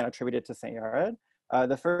again attributed to Saint Yared.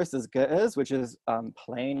 The first is Ge'ez, which is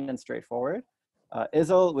plain and straightforward.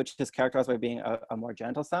 Izel, which is characterized by being a more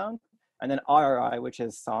gentle sound, and then Rri, which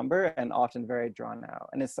is somber and often very drawn out.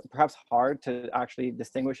 And it's perhaps hard to actually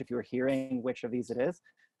distinguish if you're hearing which of these it is.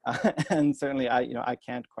 And certainly I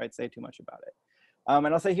can't quite say too much about it. And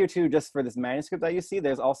I'll say here too, just for this manuscript that you see,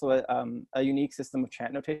 there's also a unique system of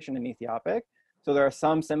chant notation in Ethiopic. So there are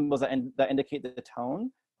some symbols that indicate the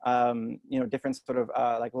tone, different sort of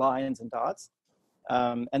like lines and dots.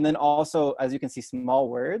 And then also, as you can see, small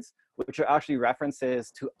words, which are actually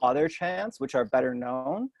references to other chants, which are better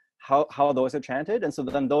known, how those are chanted. And so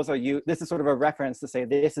then those are this is sort of a reference to say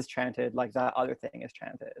this is chanted like that other thing is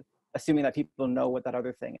chanted, assuming that people know what that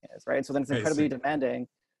other thing is, right? So then it's incredibly demanding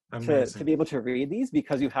to be able to read these,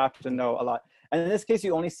 because you have to know a lot. And in this case,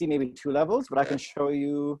 you only see maybe 2 levels, but I can show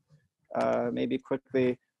you maybe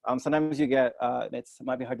quickly. Sometimes you get, it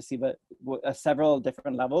might be hard to see, but several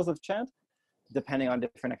different levels of chant, depending on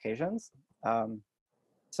different occasions.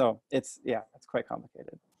 So it's quite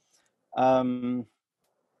complicated.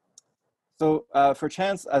 So for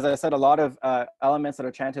chants, as I said, a lot of elements that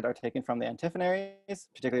are chanted are taken from the antiphonaries,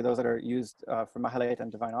 particularly those that are used for Mahalet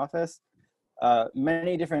and Divine Office.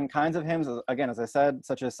 Many different kinds of hymns, again, as I said,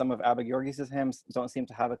 such as some of Abba Georgis' hymns, don't seem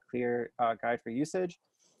to have a clear guide for usage.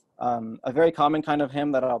 A very common kind of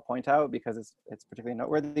hymn that I'll point out, because it's particularly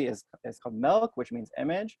noteworthy, is called Milk, which means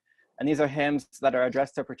image. And these are hymns that are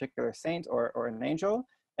addressed to a particular saint or an angel,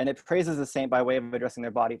 and it praises the saint by way of addressing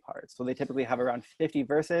their body parts. So they typically have around 50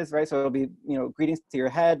 verses, right? So it'll be, greetings to your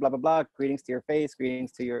head, blah, blah, blah, greetings to your face,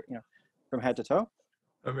 greetings to your, from head to toe.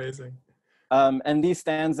 Amazing. And these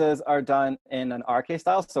stanzas are done in an arche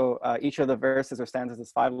style. So each of the verses or stanzas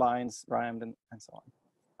is 5 lines, rhymed, and so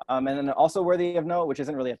on. And then also worthy of note, which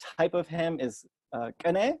isn't really a type of hymn, is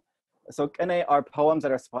kene. So kene are poems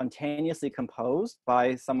that are spontaneously composed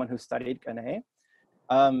by someone who studied kene.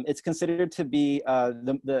 It's considered to be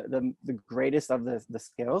the greatest of the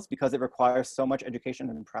skills, because it requires so much education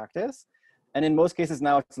and practice. And in most cases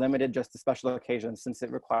now it's limited just to special occasions, since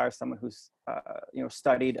it requires someone who's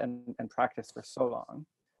studied and practiced for so long.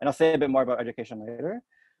 And I'll say a bit more about education later.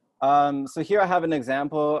 So here I have an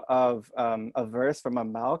example of a verse from a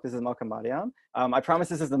Malk. This is Malka Mariam. I promise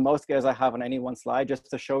this is the most gears I have on any one slide,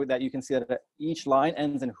 just to show that you can see that each line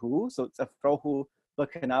ends in hu. So it's afrohu,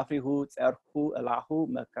 bakanafihu, tserhu, elahu,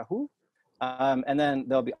 mekahu. And then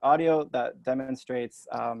there'll be audio that demonstrates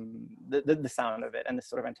the sound of it and this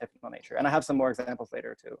sort of antiphonal nature. And I have some more examples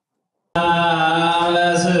later too. And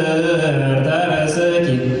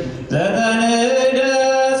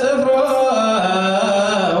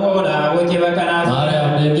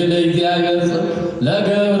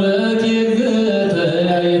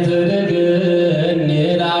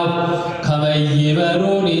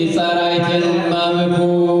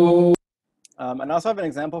I also have an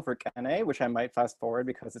example for Kene, which I might fast forward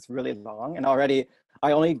because it's really long. And already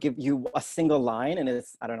I only give you a single line and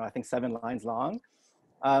it's, I don't know, I think 7 lines long.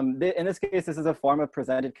 In this case, this is a form of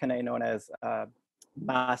presented Kene known as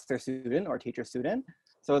master student or teacher student.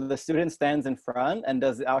 So the student stands in front and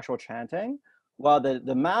does the actual chanting, while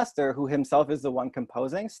the master, who himself is the one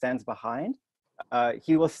composing, stands behind.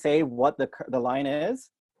 He will say what the line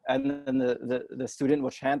is, and then the student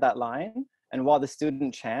will chant that line. And while the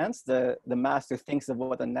student chants, the master thinks of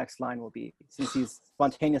what the next line will be, since he's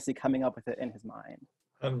spontaneously coming up with it in his mind.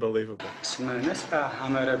 Unbelievable.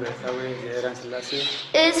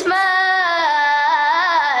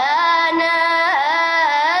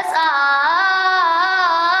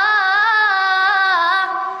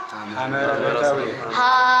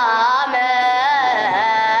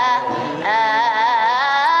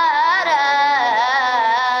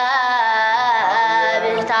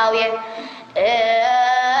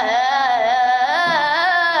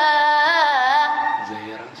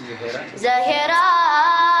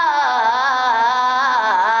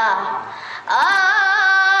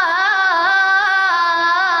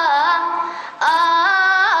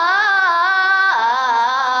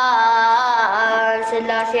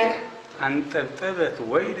 انطبطبت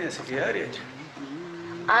وين سفيارج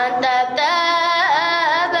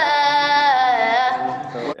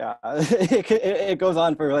So yeah, it goes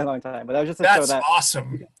on for a really long time, but that was just to show that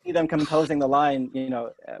awesome. You can see them composing the line,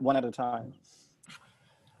 one at a time.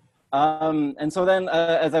 And so then,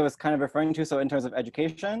 as I was kind of referring to, so in terms of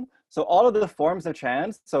education, so all of the forms of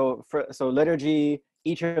chant, so liturgy,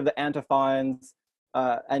 each of the antiphons,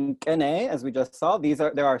 and Kene, as we just saw,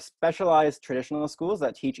 there are specialized traditional schools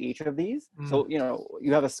that teach each of these. So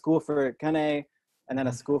you have a school for Kene, and then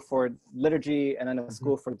a school for liturgy, and then a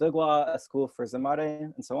school for Dugwa, a school for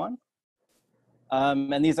Zamare, and so on.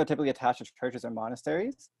 And these are typically attached to churches or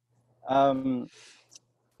monasteries.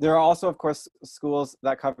 There are also, of course, schools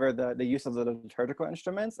that cover the use of the liturgical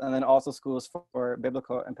instruments, and then also schools for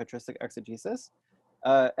biblical and patristic exegesis.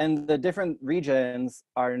 And the different regions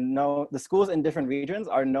the schools in different regions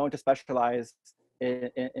are known to specialize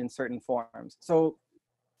in certain forms. So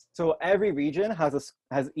every region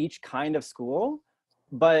has each kind of school,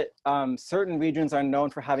 but certain regions are known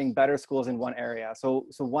for having better schools in one area. So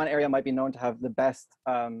one area might be known to have the best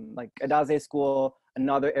like Adaze school,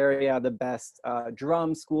 another area the best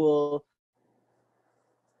drum school.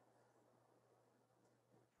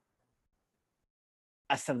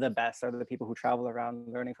 Best of the best are the people who travel around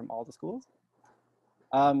learning from all the schools.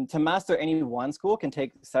 To master any one school can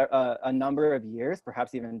take a number of years,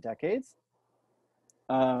 perhaps even decades.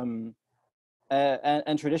 And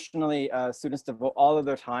traditionally, students devote all of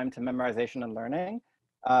their time to memorization and learning,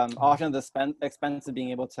 often at the expense of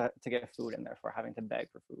being able to get food and therefore having to beg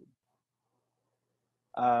for food.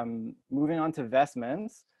 Moving on to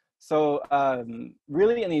vestments. So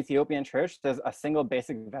really in the Ethiopian church, there's a single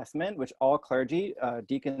basic vestment which all clergy,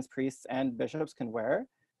 deacons, priests, and bishops can wear.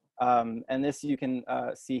 And this you can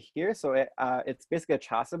see here. So it's basically a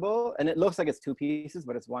chasuble, and it looks like it's 2 pieces,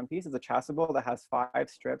 but it's 1 piece. It's a chasuble that has 5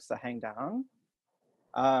 strips that hang down.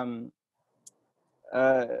 And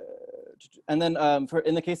then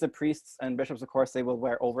in the case of priests and bishops, of course, they will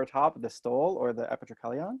wear over top the stole or the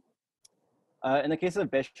epitrachelion. In the case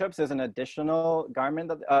of bishops, there's an additional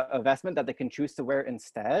garment, a vestment that they can choose to wear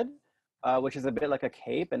instead, which is a bit like a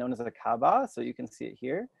cape and known as a kaba. So you can see it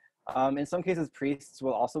here. In some cases, priests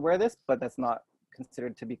will also wear this, but that's not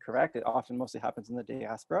considered to be correct. It often mostly happens in the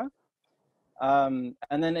diaspora. And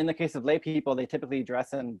then in the case of lay people, they typically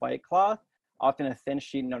dress in white cloth, often a thin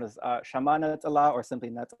sheet known as shama netala or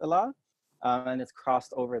simply netala, and it's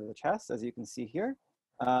crossed over the chest, as you can see here.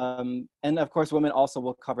 And of course, women also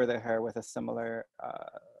will cover their hair with a similar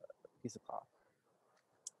piece of cloth.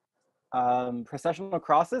 Processional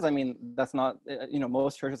crosses, I mean, that's not,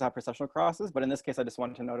 most churches have processional crosses, but in this case, I just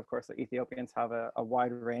wanted to note, of course, that Ethiopians have a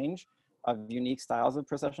wide range of unique styles of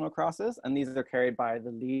processional crosses, and these are carried by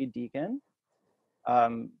the lead deacon.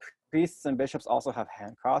 priests and bishops also have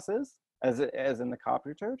hand crosses, as in the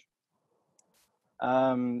Coptic Church.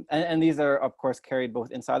 And these are, of course, carried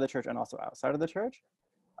both inside the church and also outside of the church.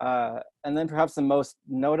 And then perhaps the most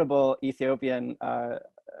notable Ethiopian,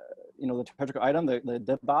 liturgical item, the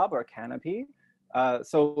dibab or canopy.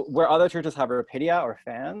 So where other churches have rapidia or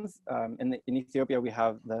fans, in Ethiopia we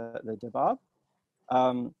have the dibab.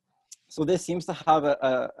 So this seems to have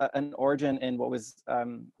an origin in what was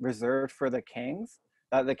reserved for the kings,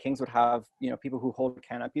 that the kings would have, people who hold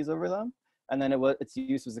canopies over them, and then its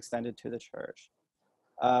use was extended to the church.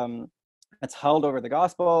 It's held over the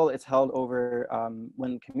gospel, it's held over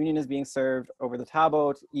when communion is being served, over the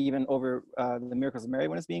tabot, even over the miracles of Mary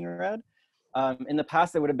when it's being read. In the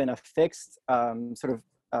past, it would have been a fixed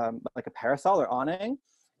like a parasol or awning,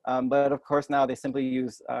 but of course now they simply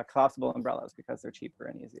use collapsible umbrellas because they're cheaper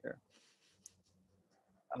and easier.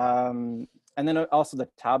 And then also the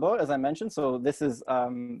tabot, as I mentioned. So this is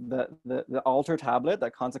the altar tablet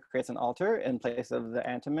that consecrates an altar in place of the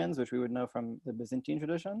antimons, which we would know from the Byzantine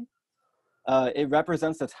tradition. It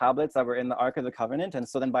represents the tablets that were in the Ark of the Covenant, and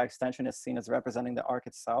so then by extension is seen as representing the Ark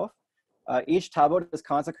itself. Each tablet is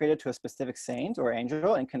consecrated to a specific saint or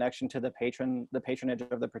angel in connection to the patronage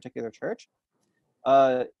of the particular church.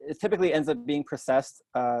 It typically ends up being processed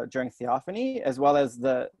during theophany, as well as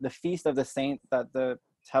the feast of the saint that the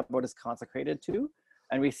tablet is consecrated to.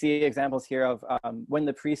 And we see examples here of when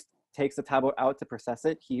the priest takes the tablet out to process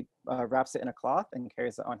it, he wraps it in a cloth and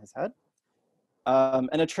carries it on his head.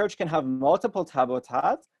 And a church can have multiple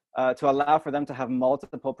tabotat to allow for them to have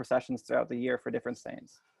multiple processions throughout the year for different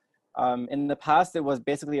saints. In the past, it was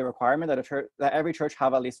basically a requirement that every church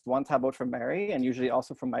have at least one tabot from Mary, and usually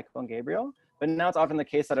also from Michael and Gabriel. But now it's often the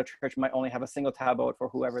case that a church might only have a single tabot for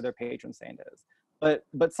whoever their patron saint is.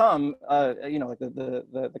 But some, like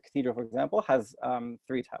the cathedral, for example, has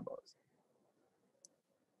 3 tabots.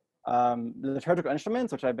 The liturgical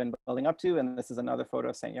instruments, which I've been building up to, and this is another photo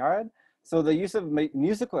of St. Yared. So the use of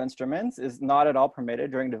musical instruments is not at all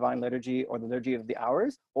permitted during divine liturgy or the liturgy of the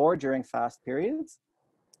hours or during fast periods.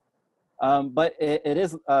 But it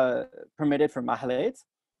is permitted for mahalet.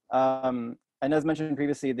 And as mentioned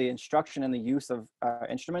previously, the instruction and the use of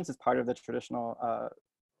instruments is part of the traditional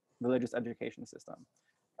religious education system.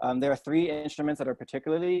 There are 3 instruments that are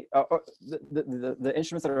particularly, the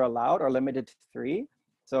instruments that are allowed are limited to 3.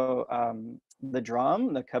 So the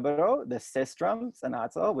drum, the kabaro, the sistrum,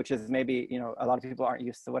 sanatzo, which is maybe, a lot of people aren't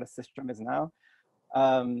used to what a sistrum is now,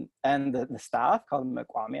 and the staff called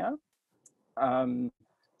mekwamia.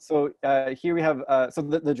 So here we have, so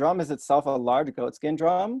the drum is itself a large goatskin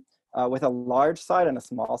drum with a large side and a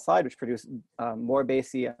small side, which produce more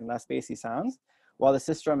bassy and less bassy sounds, while the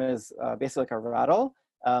sistrum is basically like a rattle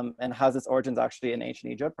and has its origins actually in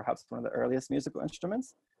ancient Egypt, perhaps one of the earliest musical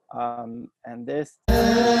instruments. And this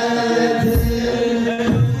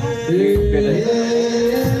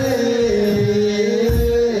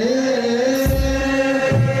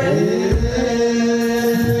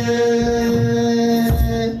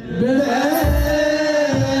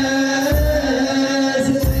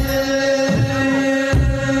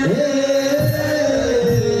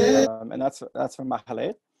and that's from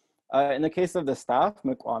Mahalet. In the case of the staff,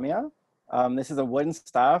 mekwamia, this is a wooden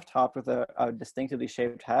staff topped with a distinctively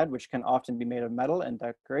shaped head, which can often be made of metal and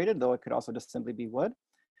decorated, though it could also just simply be wood.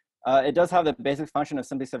 It does have the basic function of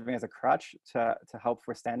simply serving as a crutch to help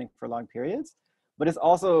for standing for long periods. But it's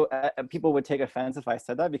also, people would take offense if I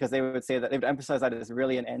said that, because they would say that they would emphasize that it's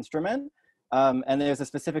really an instrument. And there's a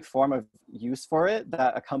specific form of use for it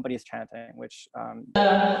that accompanies chanting, which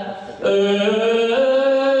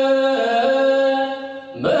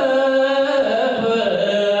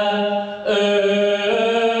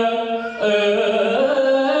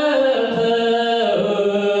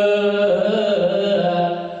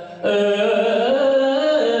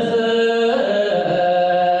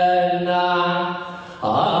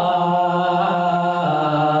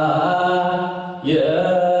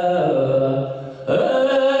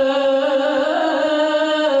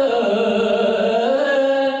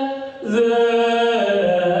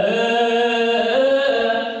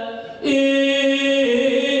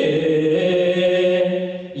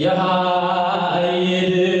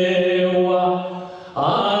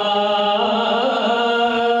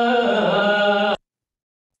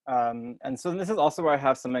and so this is also where I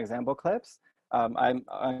have some example clips.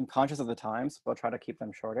 I'm conscious of the time, so I'll try to keep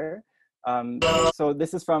them shorter. So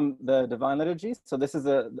this is from the Divine Liturgy. So this is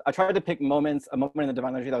I tried to pick a moment in the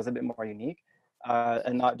Divine Liturgy that was a bit more unique,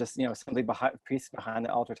 and not just simply priests behind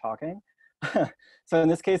the altar talking. So in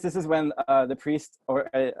this case, this is when the priest, or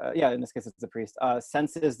in this case it's the priest,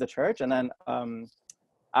 senses the church, and then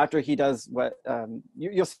after he does what,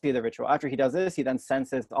 you'll see the ritual. After he does this, he then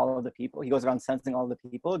senses all of the people. He goes around sensing all the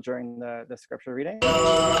people during the scripture reading.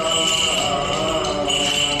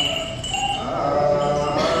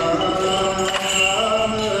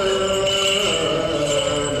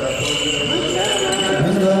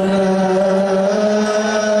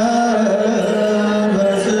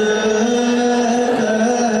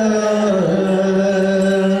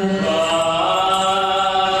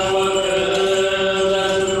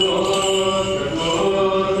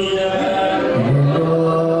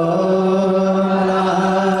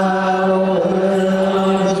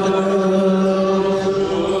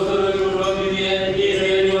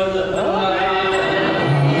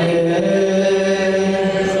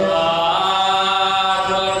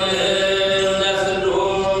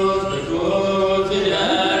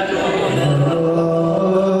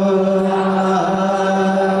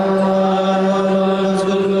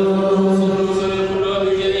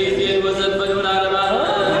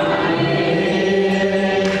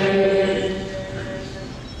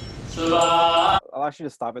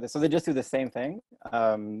 Just stop at this. So they just do the same thing,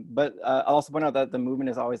 but I'll also point out that the movement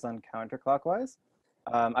is always done counterclockwise.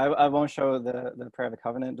 I won't show the prayer of the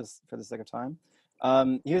covenant just for the sake of time.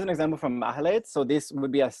 Here's an example from Mahalet. So this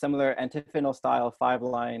would be a similar antiphonal style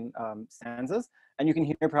 5-line stanzas, and you can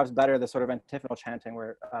hear perhaps better the sort of antiphonal chanting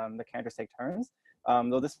where the cantors take turns.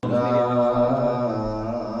 Though this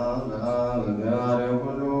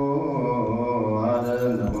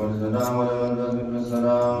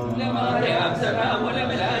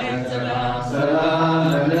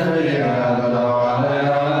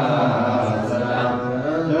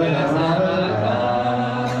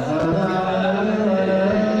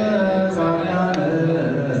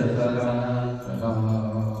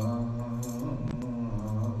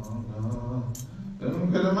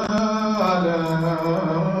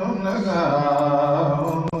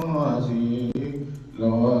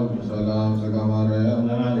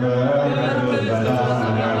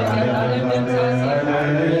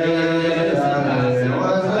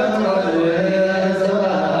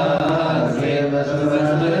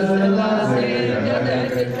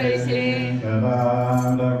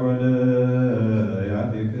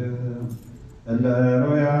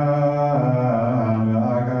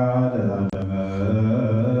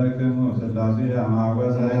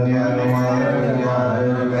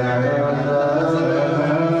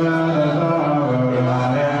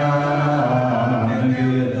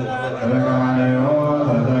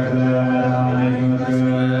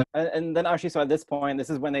actually, so at this point, this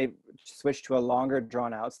is when they switch to a longer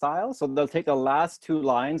drawn out style. So they'll take the last 2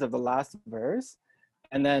 lines of the last verse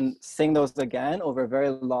and then sing those again over a very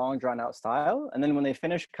long drawn out style. And then when they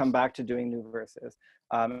finish, come back to doing new verses.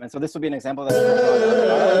 And so this would be an example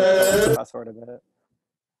that's fast forward a bit.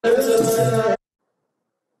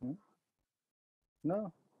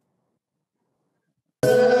 No.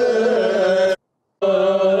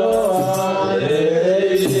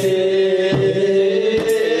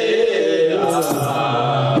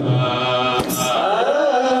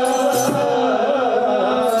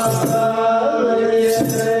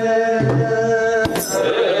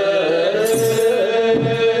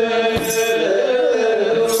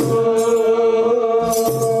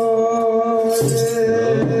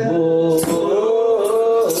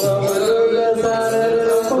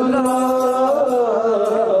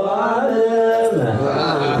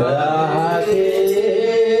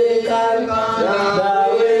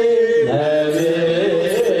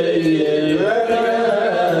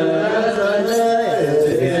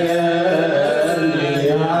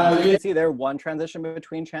 One transition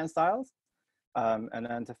between chant styles, and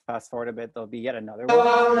then to fast forward a bit, there'll be yet another one.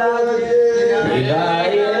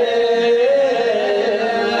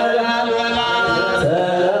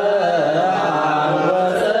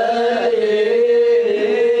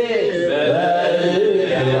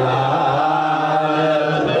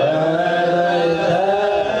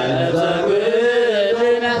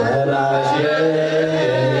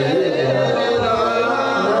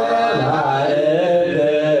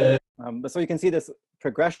 So you can see this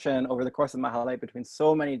progression over the course of Mahalet between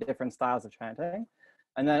so many different styles of chanting,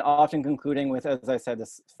 and then often concluding with, as I said,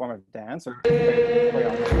 this form of dance or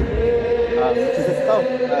choreography, which is itself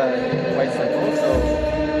quite simple. So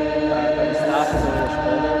the staff is over the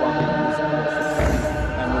shoulder while we use the system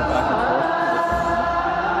and move back and forth.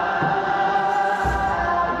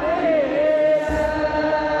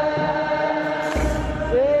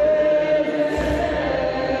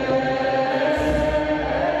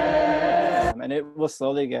 And it will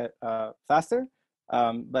slowly get faster,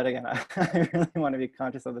 but again, I really want to be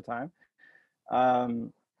conscious of the time.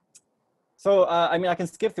 So, I mean, I can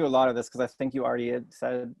skip through a lot of this because I think you already had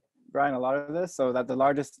said, Brian, a lot of this. So that the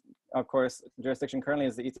largest, of course, jurisdiction currently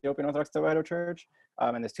is the Ethiopian Orthodox Tewahedo Church.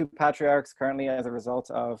 And there's 2 patriarchs currently as a result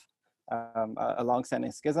of a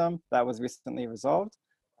longstanding schism that was recently resolved.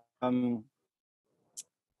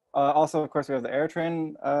 Also, of course, we have the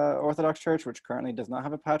Eritrean Orthodox Church, which currently does not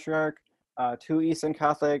have a patriarch. 2 Eastern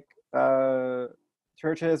Catholic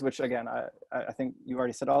churches, which again, I think you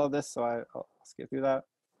already said all of this, so I'll skip through that.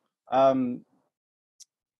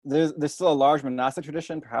 There's still a large monastic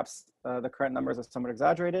tradition. Perhaps the current numbers are somewhat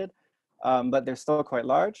exaggerated, but they're still quite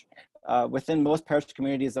large. Within most parish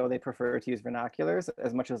communities, though, they prefer to use vernaculars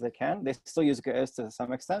as much as they can. They still use Ge'ez to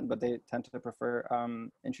some extent, but they tend to prefer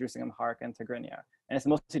introducing Amharic and Tigrinya. And it's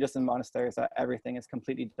mostly just in monasteries that everything is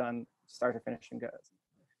completely done start to finish in Ge'ez.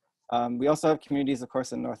 We also have communities, of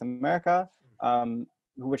course, in North America,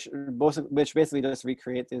 which basically just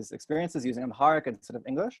recreate these experiences using Amharic instead of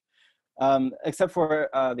English. Except for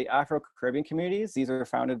the Afro-Caribbean communities. These were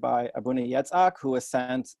founded by Abuna Yetzak, who was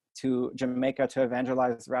sent to Jamaica to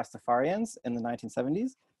evangelize Rastafarians in the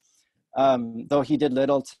 1970s. Though he did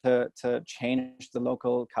little to change the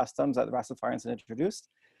local customs that the Rastafarians had introduced.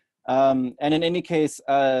 And in any case,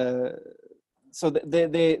 so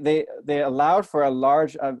they allowed for a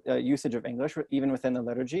large usage of English, even within the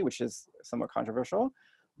liturgy, which is somewhat controversial.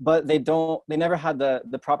 But they never had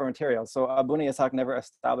the proper material. So Abuna Yitzhak never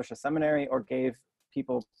established a seminary or gave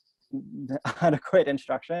people adequate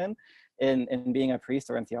instruction in being a priest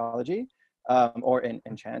or in theology or in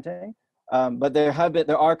chanting. But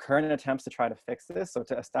there are current attempts to try to fix this. So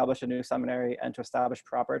to establish a new seminary and to establish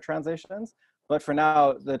proper translations. But for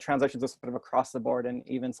now, the translations are sort of across the board, and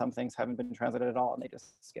even some things haven't been translated at all, and they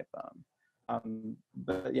just skip them.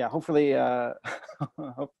 But yeah, hopefully,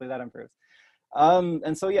 hopefully that improves.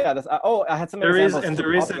 And so yeah, I had some examples.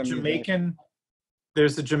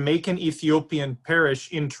 There's a Jamaican Ethiopian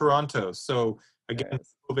parish in Toronto. So again, if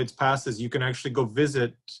COVID passes, you can actually go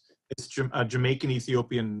visit this Jamaican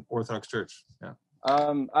Ethiopian Orthodox Church. Yeah.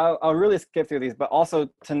 I'll really skip through these, but also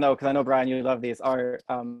to know, because I know Brian, you love these, are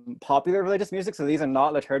popular religious music. So these are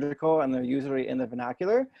not liturgical, and they're usually in the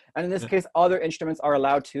vernacular. And in this case, other instruments are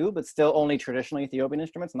allowed too, but still only traditional Ethiopian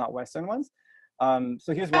instruments, not Western ones.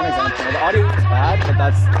 So here's one example. The audio is bad, but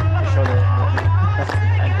that's to show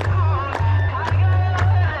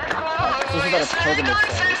so this is at a pilgrimage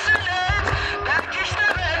service.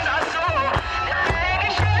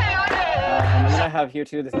 And then I have here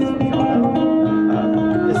too, this is from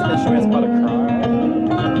Toronto. This instrument is called a cry.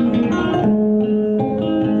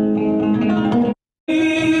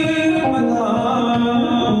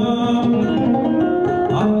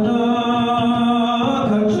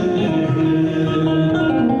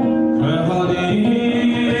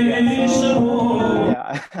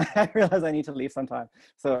 I realize I need to leave sometime.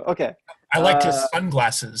 So, okay. I liked his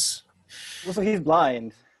sunglasses. Well, so he's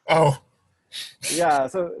blind. Oh. Yeah,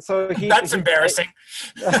 so he... That's embarrassing.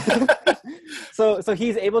 So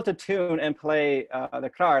he's able to tune and play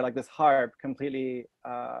the krar, like this harp, completely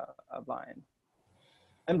blind.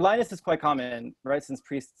 And blindness is quite common, right? Since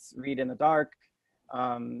priests read in the dark,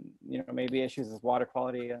 maybe issues with water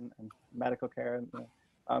quality and medical care. And,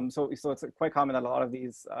 so it's quite common that a lot of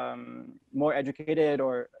these more educated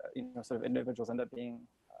or sort of individuals end up being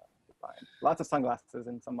blind. Lots of sunglasses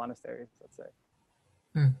in some monasteries, let's say.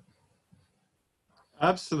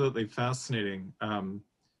 Absolutely fascinating.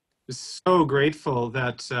 So grateful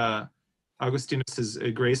that Augustinus has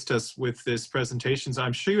graced us with this presentation. So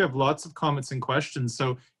I'm sure you have lots of comments and questions.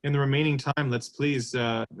 So in the remaining time, let's please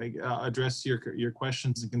address your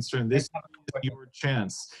questions and concerns. This is your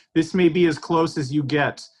chance. This may be as close as you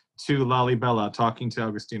get to Lalibela talking to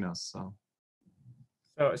Augustinus. So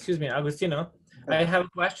excuse me, Agustino. I have a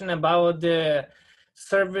question about the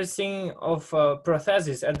servicing of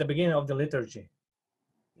prothesis at the beginning of the liturgy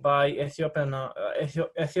by Ethiopian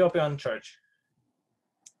Church.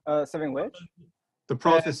 Serving which? The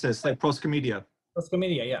prothesis, like proskomedia.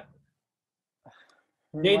 Proskomedia, yeah.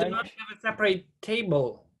 They do not have a separate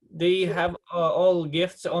table. They have all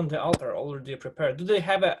gifts on the altar already prepared. Do they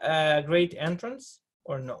have a great entrance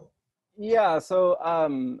or no? Yeah, so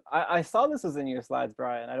I saw this was in your slides,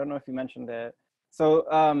 Brian. I don't know if you mentioned it. So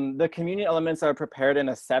the communion elements are prepared in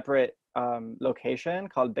a separate location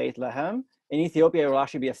called Beit Lehem. In Ethiopia, it will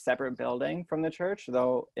actually be a separate building from the church,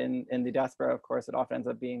 though in the diaspora, of course, it often ends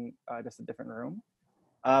up being just a different room.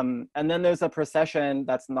 And then there's a procession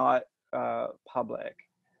that's not public.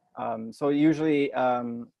 So usually,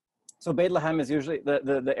 so Beit Lehem is usually,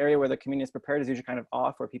 the area where the communion is prepared is usually kind of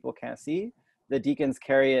off where people can't see. The deacons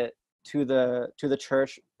carry it to the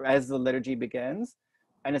church as the liturgy begins.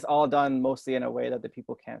 and it's all done mostly in a way that the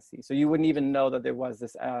people can't see. So you wouldn't even know that there was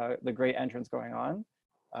this the great entrance going on,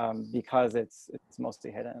 because it's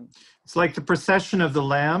mostly hidden. It's like the procession of the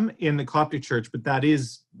Lamb in the Coptic Church, but that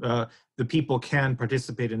is, the people can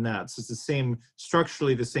participate in that. So it's the same,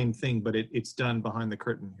 structurally the same thing, but it's done behind the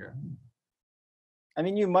curtain here. I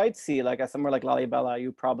mean, you might see, like, at somewhere like Lalibela,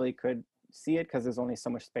 you probably could see it because there's only so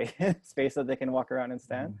much space that they can walk around and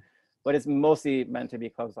stand, but it's mostly meant to be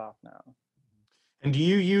closed off now. And do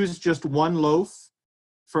you use just one loaf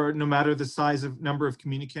for no matter the size of number of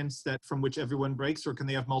communicants that from which everyone breaks, or can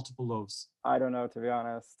they have multiple loaves? I don't know, to be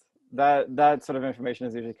honest. That sort of information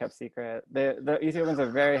is usually kept secret. The Ethiopians are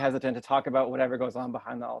very hesitant to talk about whatever goes on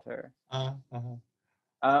behind the altar.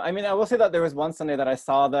 I mean, I will say that there was one Sunday that I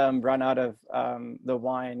saw them run out of the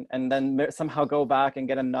wine and then somehow go back and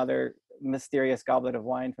get another mysterious goblet of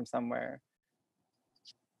wine from somewhere.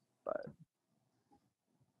 But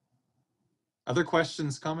other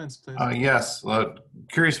questions, comments, please? Yes,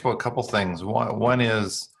 curious about a couple things. One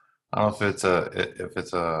is, I don't know if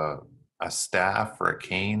it's a staff or a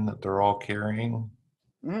cane that they're all carrying.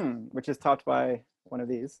 Which is topped by one of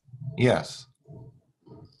these. Yes.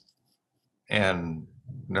 And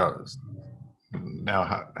no, now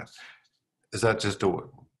how, is that just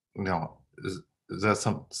is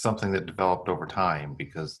that something that developed over time,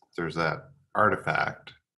 because there's that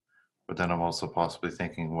artifact? But then I'm also possibly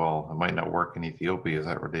thinking, well, it might not work in Ethiopia. Is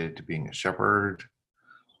that related to being a shepherd?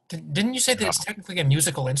 Didn't you say that it's technically a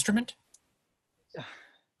musical instrument?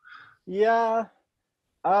 Yeah.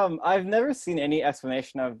 I've never seen any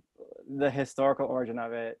explanation of the historical origin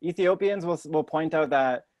of it. Ethiopians will point out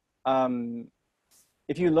that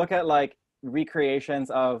if you look at like recreations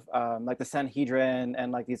of like the Sanhedrin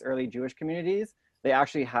and like these early Jewish communities, they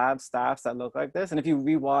actually have staffs that look like this. And if you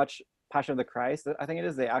rewatch Passion of the Christ, I think it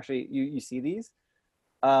is, they actually, you see these.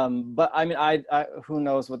 But I mean, I who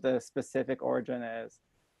knows what the specific origin is.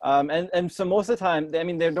 And so most of the time, I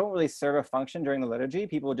mean, they don't really serve a function during the liturgy.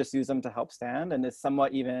 People just use them to help stand, and it's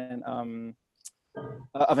somewhat even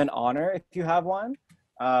of an honor if you have one.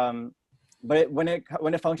 But when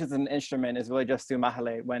it functions as an instrument, it's really just through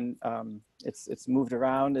mahale, when it's moved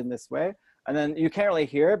around in this way. And then you can't really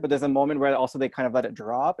hear it, but there's a moment where also they kind of let it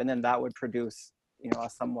drop, and then that would produce, a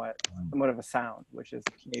somewhat of a sound, which is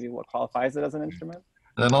maybe what qualifies it as an instrument.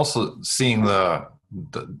 And then also seeing the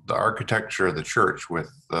architecture of the church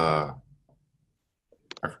with I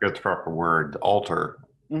forget the proper word, the altar,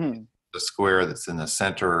 the square that's in the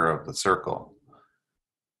center of the circle.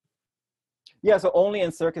 Yeah, so only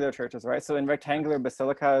in circular churches, right? So in rectangular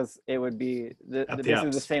basilicas, it would be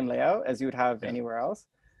basically the same layout as you would have anywhere else.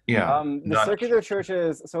 Yeah. The circular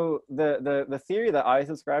churches, so the theory that I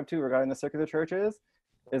subscribe to regarding the circular churches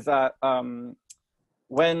is that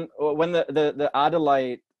when the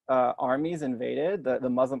Adalite armies invaded, the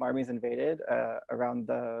Muslim armies invaded around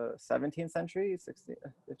the 17th century,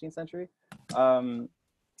 15th century,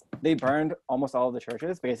 they burned almost all of the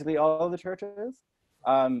churches, basically all of the churches.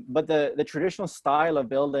 But the traditional style of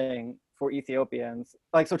building for Ethiopians,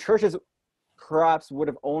 like, so churches perhaps would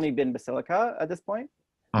have only been basilica at this point.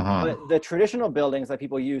 But the traditional buildings that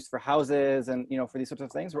people used for houses and, for these sorts of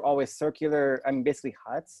things were always circular, I mean, basically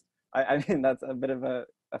huts. I mean, that's a bit of a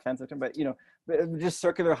offensive term, but, just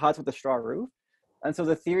circular huts with a straw roof. And so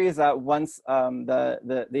the theory is that once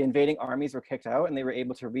the invading armies were kicked out and they were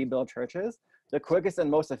able to rebuild churches, the quickest and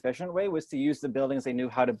most efficient way was to use the buildings they knew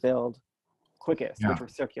how to build quickest, which were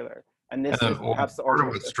circular. And this is perhaps the origin.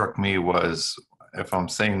 What struck me was, if I'm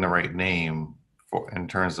saying the right name, in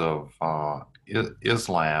terms of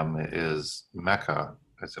Islam, is Mecca.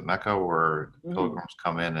 Is it Mecca where pilgrims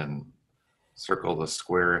come in and circle the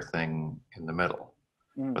square thing in the middle?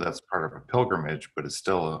 But that's part of a pilgrimage, but it's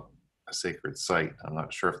still a sacred site. I'm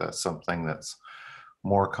not sure if that's something that's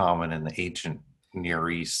more common in the ancient Near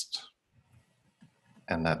East,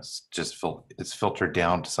 and that's just it's filtered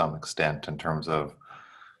down to some extent in terms of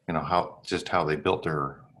how they built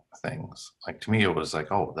their things. Like, to me, it was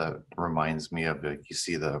like, oh, that reminds me of you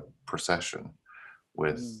see the procession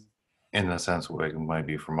with, in the sense what it might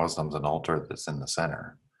be for Muslims, an altar that's in the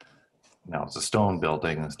center. Now it's a stone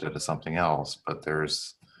building instead of something else, but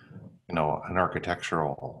there's an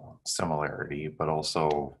architectural similarity, but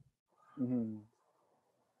also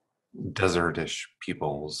desertish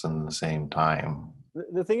peoples in the same time.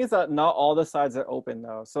 The thing is that not all the sides are open,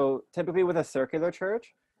 though. So typically with a circular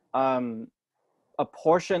church, a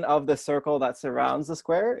portion of the circle that surrounds the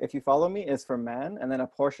square, if you follow me, is for men, and then a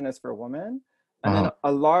portion is for women, and then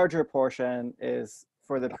a larger portion is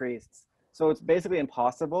for the priests. So it's basically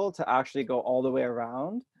impossible to actually go all the way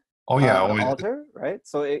around the altar, right?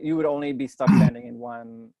 So you would only be stuck standing in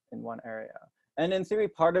one area. And in theory,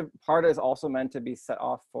 part is also meant to be set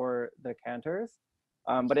off for the cantors.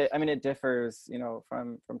 But it differs,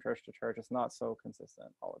 from church to church. It's not so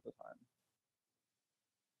consistent all of the time.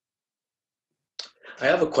 I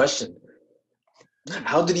have a question.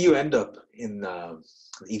 How did you end up in the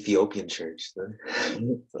Ethiopian church?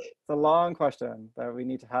 It's a long question that we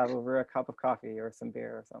need to have over a cup of coffee or some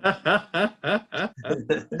beer or something.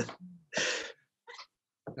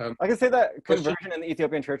 I can say that conversion in the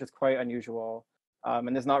Ethiopian church is quite unusual.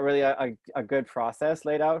 And there's not really a good process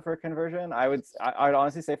laid out for conversion. I would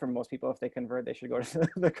honestly say for most people, if they convert, they should go to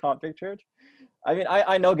the Coptic church. I mean,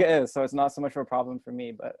 I know Ge'ez, so it's not so much of a problem for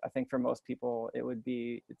me, but I think for most people, it would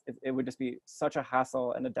just be such a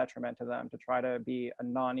hassle and a detriment to them to try to be a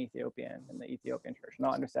non-Ethiopian in the Ethiopian church,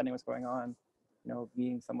 not understanding what's going on,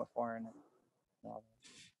 being somewhat foreign.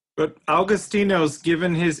 But Augustinos,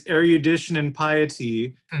 given his erudition and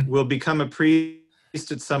piety, will become a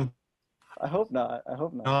priest at some I hope not.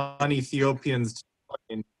 non-Ethiopians.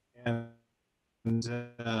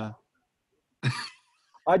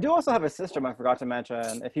 I do also have a system I forgot to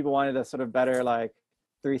mention. If people wanted a sort of better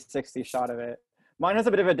 360 shot of it, mine has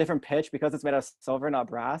a bit of a different pitch because it's made of silver, not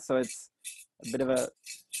brass, so it's a bit of a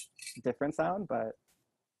different sound. But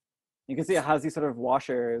you can see it has these sort of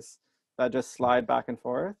washers that just slide back and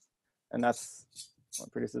forth, and that's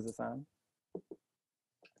what produces the sound.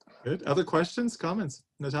 Good. Other questions, comments?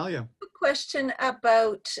 Natalia. Question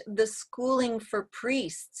about the schooling for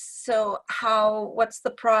priests. So what's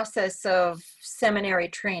the process of seminary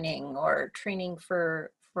training or training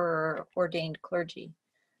for ordained clergy?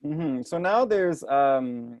 Mm-hmm. So now there's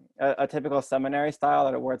a typical seminary style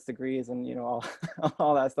that awards degrees and all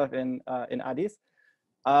that stuff in Addis.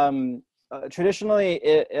 Traditionally,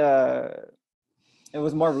 it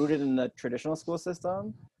was more rooted in the traditional school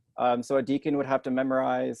system. So a deacon would have to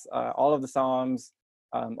memorize all of the Psalms,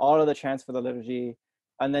 all of the chants for the liturgy,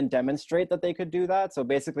 and then demonstrate that they could do that. So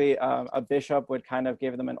basically, a bishop would kind of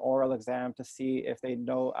give them an oral exam to see if they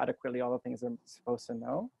know adequately all the things they're supposed to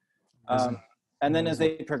know. And then as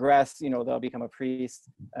they progress, they'll become a priest.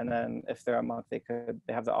 And then if they're a monk, they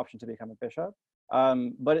have the option to become a bishop.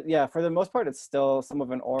 But yeah, for the most part, it's still some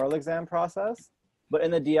of an oral exam process. But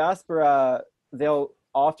in the diaspora, they'll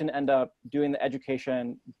often end up doing the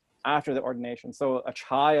education after the ordination. So a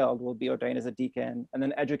child will be ordained as a deacon and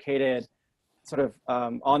then educated sort of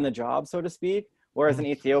on the job, so to speak. Whereas in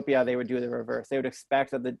Ethiopia, they would do the reverse. They would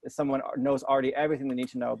expect that someone knows already everything they need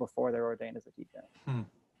to know before they're ordained as a deacon.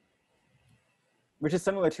 Which is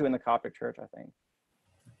similar to in the Coptic church, I think.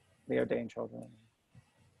 They ordain children.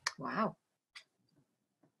 Wow.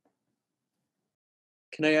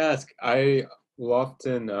 Can I ask, I will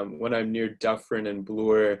often, when I'm near Dufferin and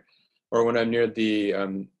Bloor, or when I'm near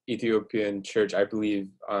the Ethiopian church, I believe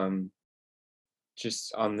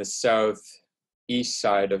just on the southeast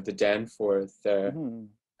side of the Danforth there,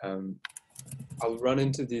 I'll run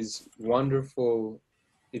into these wonderful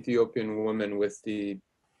Ethiopian women with the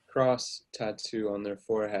cross tattoo on their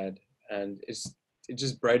forehead, and it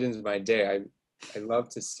just brightens my day. I love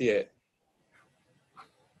to see it.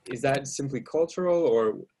 Is that simply cultural,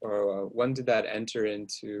 or when did that enter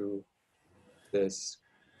into this?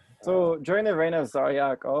 So during the reign of Tsar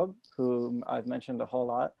Yaakov, whom I've mentioned a whole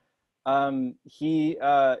lot, he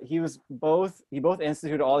both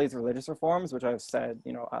instituted all these religious reforms, which I've said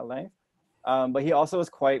at length, but he also was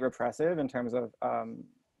quite repressive in terms of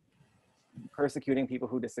persecuting people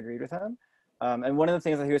who disagreed with him. And one of the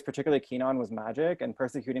things that he was particularly keen on was magic and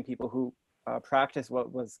persecuting people who practiced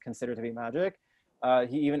what was considered to be magic.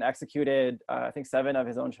 He even executed, I think, 7 of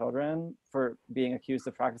his own children for being accused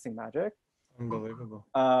of practicing magic. Unbelievable.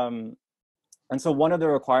 And so one of the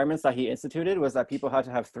requirements that he instituted was that people had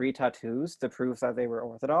to have 3 tattoos to prove that they were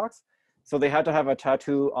Orthodox. So they had to have a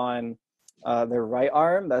tattoo on their right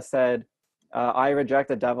arm that said, I reject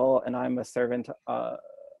the devil and I'm a servant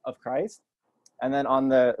of Christ. And then on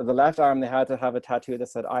the left arm, they had to have a tattoo that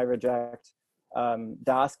said, I reject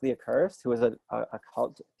Dask the accursed, who is a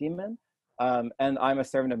cult demon. And I'm a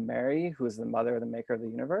servant of Mary, who is the mother of the maker of the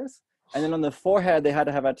universe. And then on the forehead, they had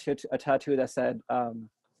to have a tattoo that said,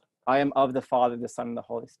 I am of the Father, the Son, and the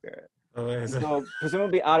Holy Spirit. So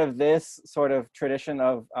presumably out of this sort of tradition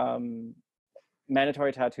of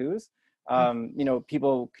mandatory tattoos,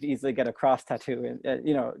 people could easily get a cross tattoo,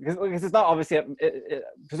 because it's not obviously,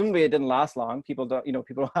 presumably it didn't last long. People don't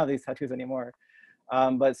have these tattoos anymore.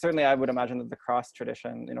 But certainly I would imagine that the cross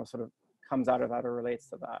tradition, sort of comes out of that or relates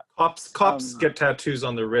to that. Cops get tattoos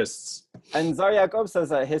on their wrists. And Tsar Yaakov says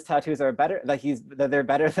that his tattoos are better, that they're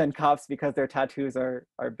better than cops because their tattoos are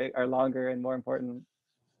longer and more important.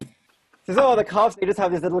 Because oh, the Copts, they just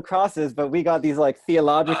have these little crosses, but we got these like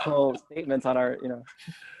theological statements on our,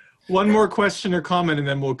 One more question or comment, and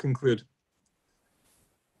then we'll conclude.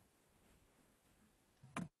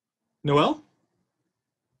 Noel?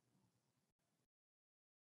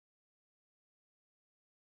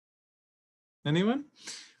 Anyone?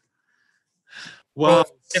 Well,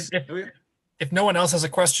 if no one else has a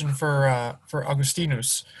question for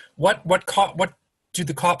Augustinus, what do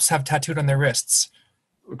the Copts have tattooed on their wrists?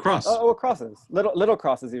 A cross. Oh, crosses, little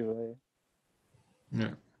crosses usually.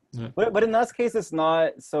 Yeah. But in this case, it's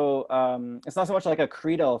not so much like a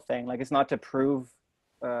creedal thing. Like it's not to prove.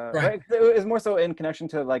 Right. It's more so in connection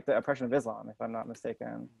to like the oppression of Islam, if I'm not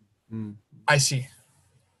mistaken. I see.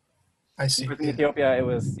 With Ethiopia, it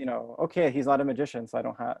was okay, he's not a magician, so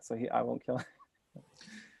I won't kill him.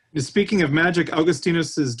 Speaking of magic,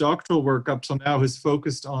 Augustinus's doctoral work up till now has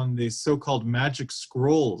focused on the so-called magic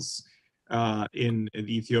scrolls in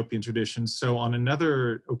the Ethiopian tradition. So on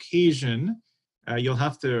another occasion, you'll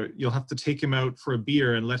have to take him out for a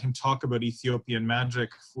beer and let him talk about Ethiopian magic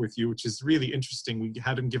with you, which is really interesting. We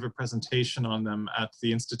had him give a presentation on them at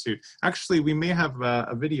the Institute. Actually, we may have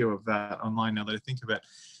a video of that online now that I think of it.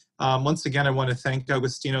 Once again, I want to thank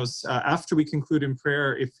Augustinos. After we conclude in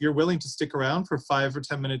prayer, if you're willing to stick around for 5 or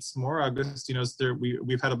 10 minutes more, Augustinos,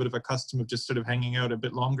 we've had a bit of a custom of just sort of hanging out a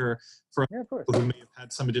bit longer for people who may have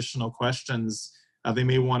had some additional questions. They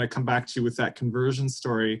may want to come back to you with that conversion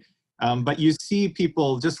story. But you see,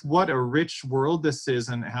 people, just what a rich world this is,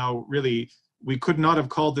 and how really we could not have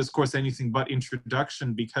called this course anything but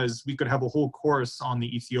introduction, because we could have a whole course on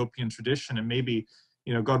the Ethiopian tradition, and maybe,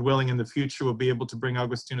 God willing, in the future, we'll be able to bring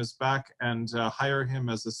Augustinus back and hire him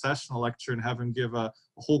as a sessional lecturer and have him give a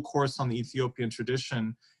whole course on the Ethiopian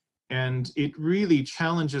tradition. And it really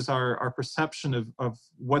challenges our perception of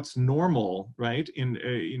what's normal, right?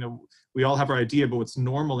 We all have our idea about what's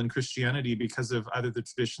normal in Christianity because of either the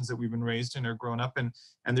traditions that we've been raised in or grown up in.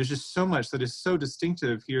 And there's just so much that is so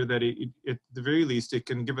distinctive here that at the very least, it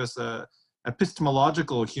can give us a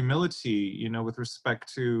epistemological humility, with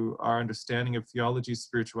respect to our understanding of theology,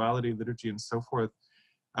 spirituality, liturgy, and so forth.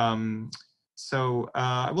 So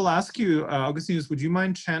I will ask you, Augustinus, would you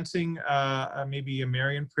mind chanting maybe a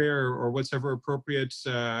Marian prayer or whatever appropriate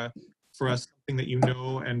for us, something that you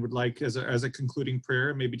know and would like as a concluding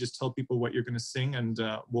prayer? Maybe just tell people what you're going to sing, and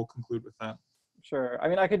we'll conclude with that. Sure. I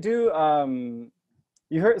mean, I could do,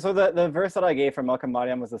 you heard, so the verse that I gave from Malcolm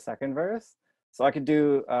Mariam was the second verse. So I could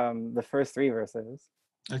do the first 3 verses.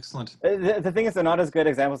 Excellent. The thing is, they're not as good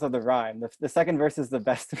examples of the rhyme. The second verse is the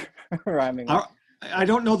best rhyming one. I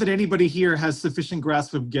don't know that anybody here has sufficient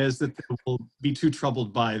grasp of Ge'ez that they will be too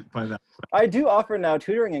troubled by that. I do offer now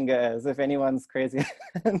tutoring in Ge'ez if anyone's crazy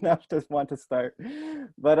enough to want to start.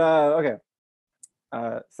 But okay.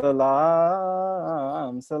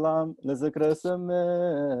 Salam, salam, lezikra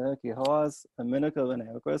sameki hawas, aminaka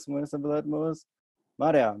v'neokos munisablat mus,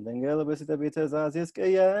 Mariam, dengel b'sita b'tezazis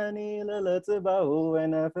kayani, leletzibau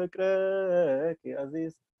v'nefikreki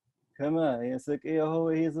aziz, kama yisik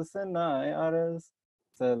Yehovah hizasanai ares,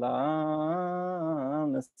 salam,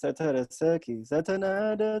 nesetereseki,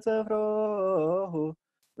 zetanada tefrohu,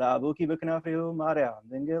 la'abuki b'knafrihu, Mariam,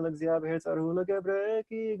 dengel እግዚአብሔር ጸርሁ ለገብረኪ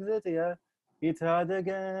እግዚእትየ,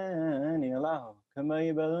 ይታደገን ይላሁ ከመ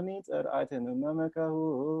ይበሉኒ ጸርአይትኑ መመካሁ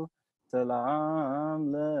ሰላም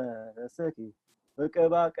ለርእሰኪ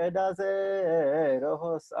ብቅባ ቀዳሴ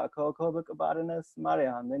ረሆስ አኮኮ ብቅባርነስ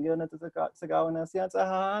ማርያም ድንግልነት ሥጋውነስ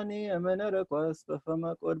ያጸሃኒ የመነረኮስ በፈመ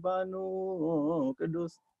ቁርባኑ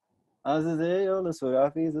ቅዱስ አዝዘዮ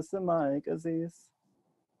ለሱራፊ ዘሰማይ ቀሲስ።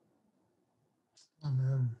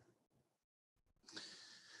 Amen.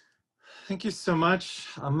 Thank you so much.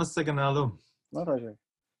 Amasaganalo. My pleasure.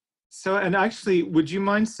 So, and actually, would you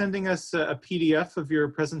mind sending us a PDF of your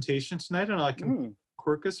presentation tonight? And I can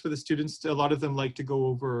Quercus for the students. A lot of them like to go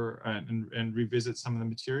over and revisit some of the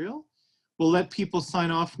material. We'll let people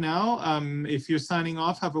sign off now. If you're signing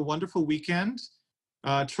off, have a wonderful weekend.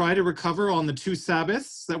 Try to recover on the 2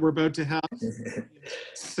 Sabbaths that we're about to have in the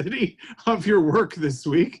city of your work this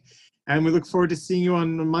week. And we look forward to seeing you on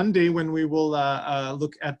Monday when we will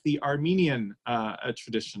look at the Armenian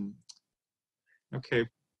tradition. Okay,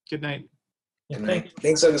 good night. Good night.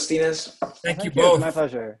 Thanks, Augustinus. Thank you both. My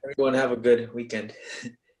pleasure. Everyone have a good weekend.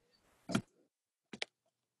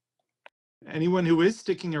 Anyone who is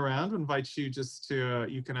sticking around, invite you just to,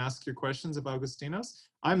 you can ask your questions of Augustinos.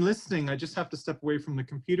 I'm listening. I just have to step away from the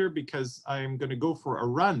computer because I'm going to go for a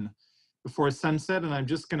run before sunset, and I'm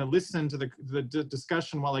just going to listen to the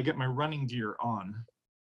discussion while I get my running gear on.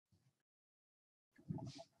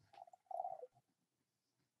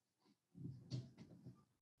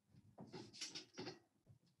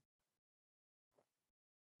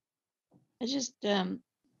 I just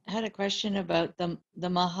had a question about the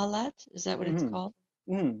Mahalat. Is that what it's called?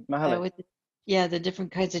 Mahalat. With the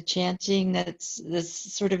different kinds of chanting that's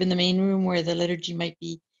sort of in the main room where the liturgy might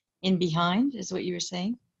be in behind, is what you were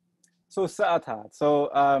saying? So Sa'atat. So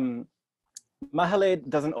Mahalat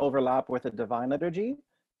doesn't overlap with the divine liturgy.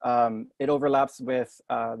 It overlaps with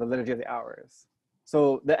the liturgy of the hours.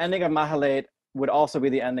 So the ending of Mahalat would also be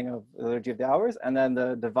the ending of the liturgy of the hours, and then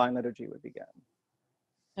the divine liturgy would begin.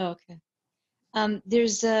 Oh, okay.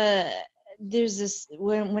 There's this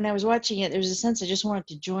when I was watching it, there was a sense I just wanted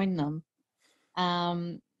to join them.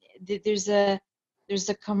 There's a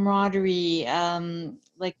camaraderie,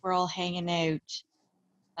 like we're all hanging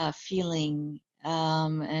out, feeling,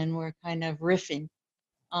 and we're kind of riffing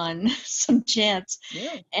on some chants.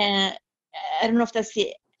 Yeah. And I don't know if that's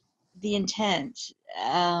the intent.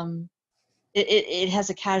 It has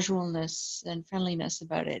a casualness and friendliness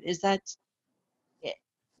about it. Is that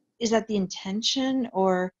the intention,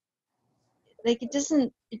 or like it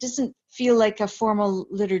doesn't feel like a formal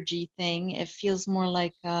liturgy thing? It feels more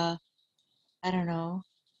like I don't know.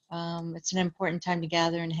 It's an important time to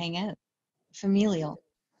gather and hang out, familial.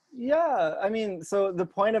 Yeah, I mean, so the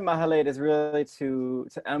point of Mahalat is really to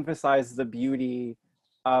emphasize the beauty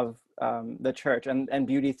of the church and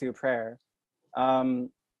beauty through prayer.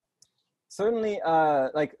 Certainly,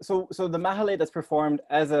 like so the Mahalat that's performed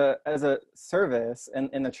as a service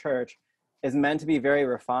in the church is meant to be very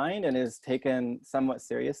refined and is taken somewhat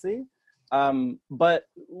seriously. But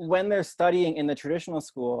when they're studying in the traditional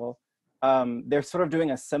school, they're sort of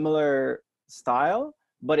doing a similar style,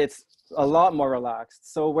 but it's a lot more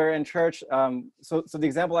relaxed. So where in church, so the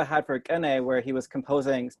example I had for Kene, where he was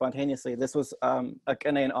composing spontaneously, this was a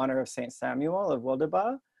Kene in honor of Saint Samuel of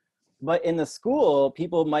Wildeba. But in the school,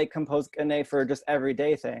 people might compose Kene for just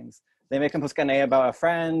everyday things. They may compose Kene about a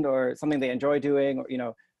friend or something they enjoy doing, or, you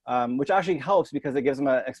know, which actually helps because it gives them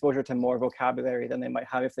an exposure to more vocabulary than they might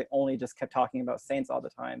have if they only just kept talking about saints all the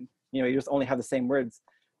time. You know, you just only have the same words,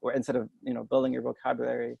 or instead of, you know, building your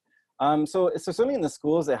vocabulary. So certainly in the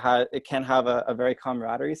schools, it can have a very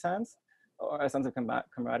camaraderie sense, or a sense of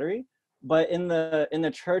camaraderie. But in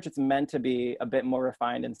the church, it's meant to be a bit more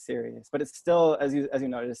refined and serious. But it's still, as you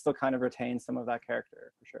noted, it still kind of retains some of that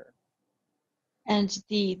character for sure. And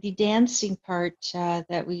the dancing part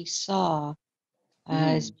that we saw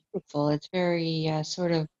is beautiful. It's very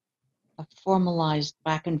sort of a formalized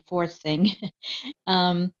back and forth thing.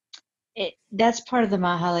 That's part of the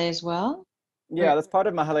Mahalat as well? Yeah, that's part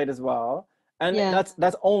of Mahalat as well. And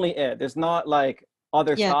that's only it. There's not like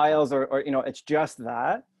other styles or, you know, it's just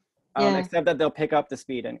that. Except that they'll pick up the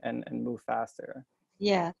speed and move faster.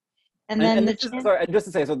 Yeah. And then sorry, just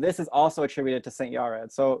to say, so this is also attributed to Saint Yared.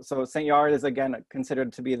 So Saint Yared is again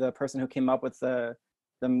considered to be the person who came up with the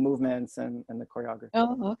movements and the choreography.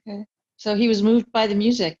 Oh, okay. So he was moved by the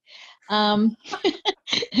music. The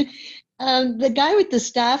guy with the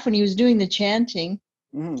staff when he was doing the chanting.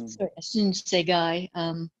 Sorry, I shouldn't say guy.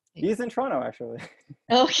 He's in Toronto, actually.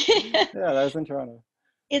 Okay. Yeah, that was in Toronto.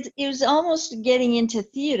 It was almost getting into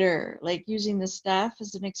theater, like using the staff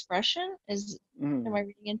as an expression. Am I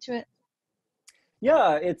reading into it?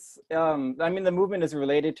 Yeah, it's. I mean, the movement is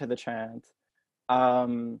related to the chant,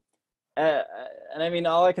 and I mean,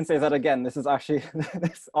 all I can say is that again, this is actually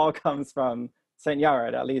this all comes from Saint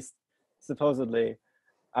Yared, at least supposedly,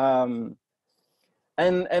 and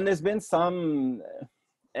there's been some.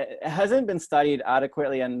 It hasn't been studied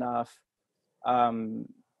adequately enough.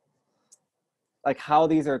 Like how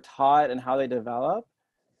these are taught and how they develop.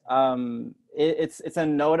 It's a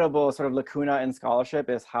notable sort of lacuna in scholarship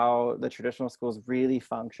is how the traditional schools really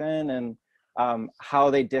function and how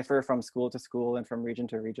they differ from school to school and from region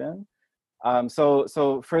to region. So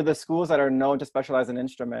for the schools that are known to specialize in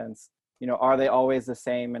instruments, you know, are they always the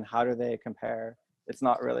same and how do they compare? It's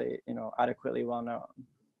not really, you know, adequately well known.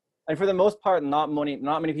 And for the most part, not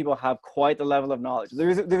many people have quite the level of knowledge. The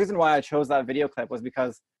reason why I chose that video clip was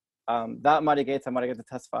because that Marigeta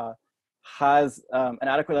Tesfa has an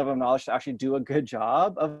adequate level of knowledge to actually do a good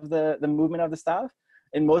job of the movement of the staff.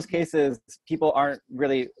 In most cases, people aren't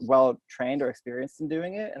really well trained or experienced in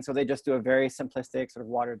doing it, and so they just do a very simplistic, sort of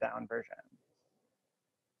watered down version.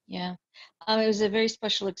 Yeah, it was a very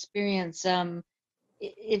special experience.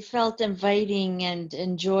 It felt inviting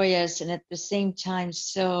and joyous, and at the same time,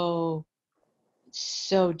 so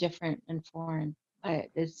different and foreign.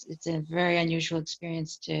 It's a very unusual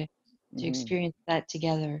experience to experience that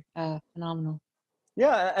together. Phenomenal.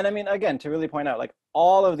 Yeah, and I mean, again, to really point out, like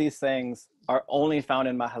all of these things are only found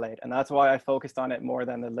in Mahalat, and that's why I focused on it more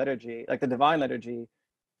than the liturgy, like the divine liturgy,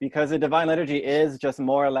 because the divine liturgy is just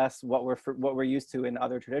more or less what we're used to in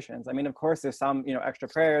other traditions. I mean, of course, there's some, you know, extra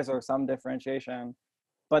prayers or some differentiation,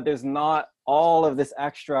 but there's not all of this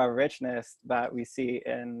extra richness that we see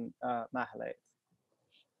in Mahalet.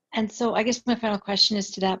 And so I guess my final question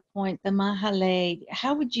is to that point, the Mahalet,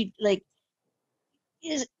 how would you, like,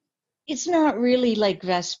 it's not really like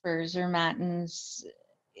Vespers or Matins,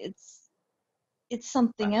 it's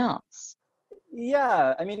something else.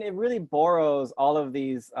 Yeah, I mean, it really borrows all of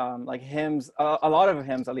these like hymns, a lot of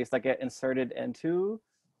hymns at least, that get inserted into,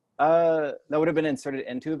 that would have been inserted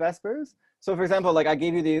into Vespers. So for example, like I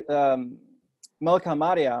gave you the Milka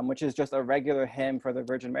Mariam, which is just a regular hymn for the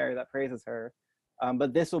Virgin Mary that praises her.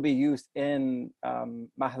 But this will be used in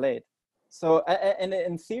Mahalet. So, and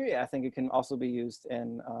in theory, I think it can also be used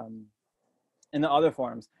in the other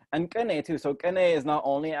forms. And Kene too. So Kene is not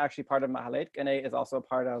only actually part of Mahalet, Kene is also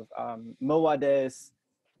part of Moades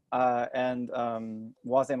and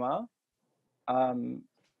Wazema.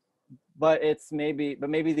 But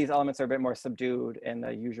maybe these elements are a bit more subdued in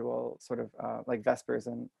the usual sort of like Vespers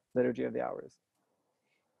and Liturgy of the Hours.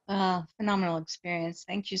 Phenomenal experience.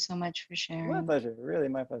 Thank you so much for sharing. My pleasure, really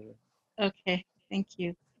my pleasure. Okay, thank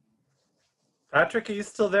you. Patrick, are you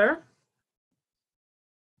still there?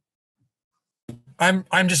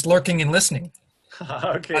 I'm just lurking and listening.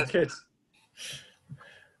 Okay, good.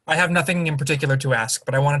 I have nothing in particular to ask,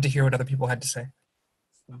 but I wanted to hear what other people had to say.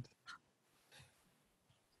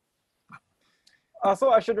 Also,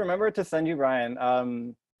 I should remember to send you, Brian.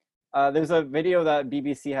 There's a video that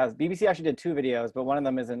BBC has. BBC actually did 2 videos, but one of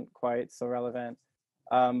them isn't quite so relevant.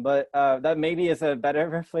 But that maybe is a better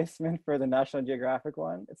replacement for the National Geographic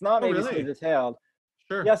one. It's not maybe so detailed.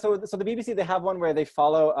 Sure. Yeah, so the BBC, they have one where they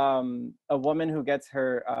follow a woman who gets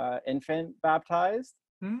her infant baptized.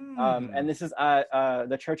 And this is at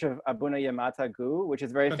the Church of Abuna Yamata Gu, which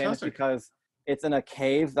is very famous because it's in a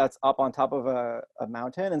cave that's up on top of a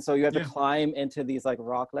mountain, and so you have to climb into these like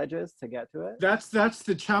rock ledges to get to it. That's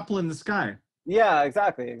the chapel in the sky. Yeah,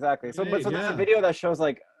 exactly. So, Great, there's a video that shows,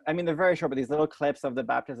 like, I mean, they're very short, but these little clips of the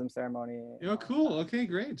baptism ceremony. Oh, cool. Okay,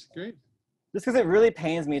 great. Just because it really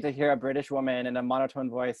pains me to hear a British woman in a monotone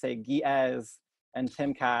voice say "Giez" and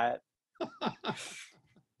 "Timcat."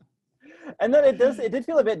 And then it did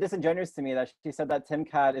feel a bit disingenuous to me that she said that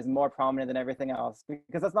Timcat is more prominent than everything else,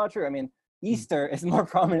 because that's not true. I mean, Easter is more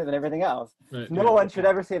prominent than everything else. Right, no one should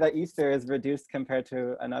ever say that Easter is reduced compared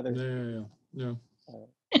to another. Yeah.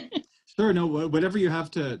 Sure. No. Whatever you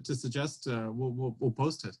have to suggest, we'll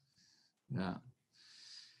post it. Yeah.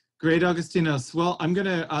 Great, Augustinos. Well, I'm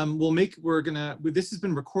gonna this has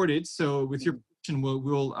been recorded, so with your permission,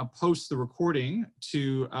 we'll post the recording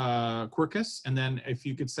to Quirkus, and then if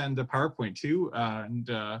you could send the PowerPoint too,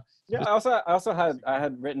 yeah, I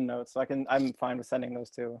had written notes, so I'm fine with sending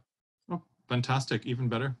those too. Oh, fantastic! Even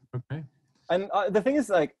better. Okay. And the thing is,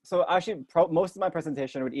 like, so actually most of my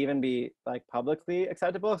presentation would even be like publicly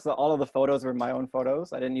acceptable. So all of the photos were my own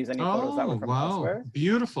photos. I didn't use any photos that were from elsewhere.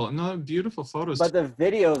 Beautiful. No, beautiful photos. But the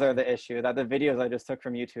videos are the issue, that the videos I just took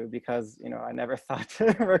from YouTube, because, you know, I never thought to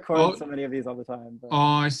record so many of these all the time. But. Oh,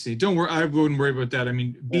 I see. Don't worry. I wouldn't worry about that. I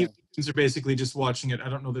mean, students are basically just watching it. I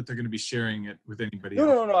don't know that they're going to be sharing it with anybody else.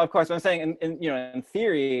 No, of course. But I'm saying, in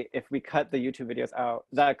theory, if we cut the YouTube videos out,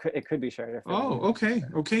 it could be shared. Okay.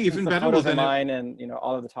 Even better. Well, then mine, and, you know,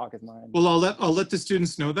 all of the talk is mine. Well, I'll let the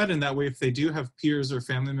students know that, and that way, if they do have peers or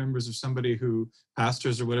family members or somebody who,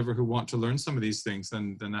 pastors or whatever, who want to learn some of these things,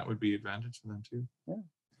 then that would be advantage for them too. Yeah.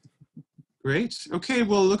 Great. Okay.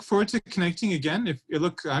 Well, look forward to connecting again.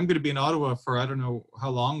 I'm going to be in Ottawa for I don't know how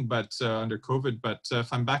long, but under COVID. But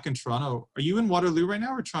if I'm back in Toronto, are you in Waterloo right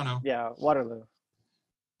now or Toronto? Yeah, Waterloo.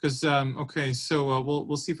 Because okay, so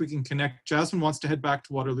we'll see if we can connect. Jasmine wants to head back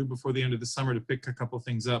to Waterloo before the end of the summer to pick a couple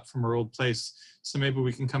things up from her old place. So maybe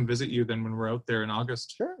we can come visit you then when we're out there in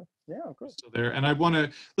August. Sure. Yeah, of course. So there,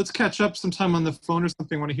 and let's catch up sometime on the phone or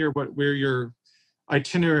something. I want to hear where your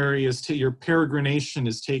itinerary your peregrination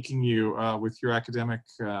is taking you with your academic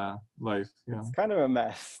life. Yeah. It's kind of a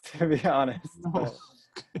mess, to be honest. But,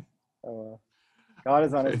 God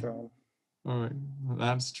is on his throne. All right, well,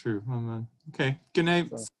 that's true. Okay, good night.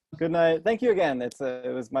 Good night. Thank you again. It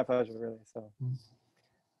was my pleasure, really. So.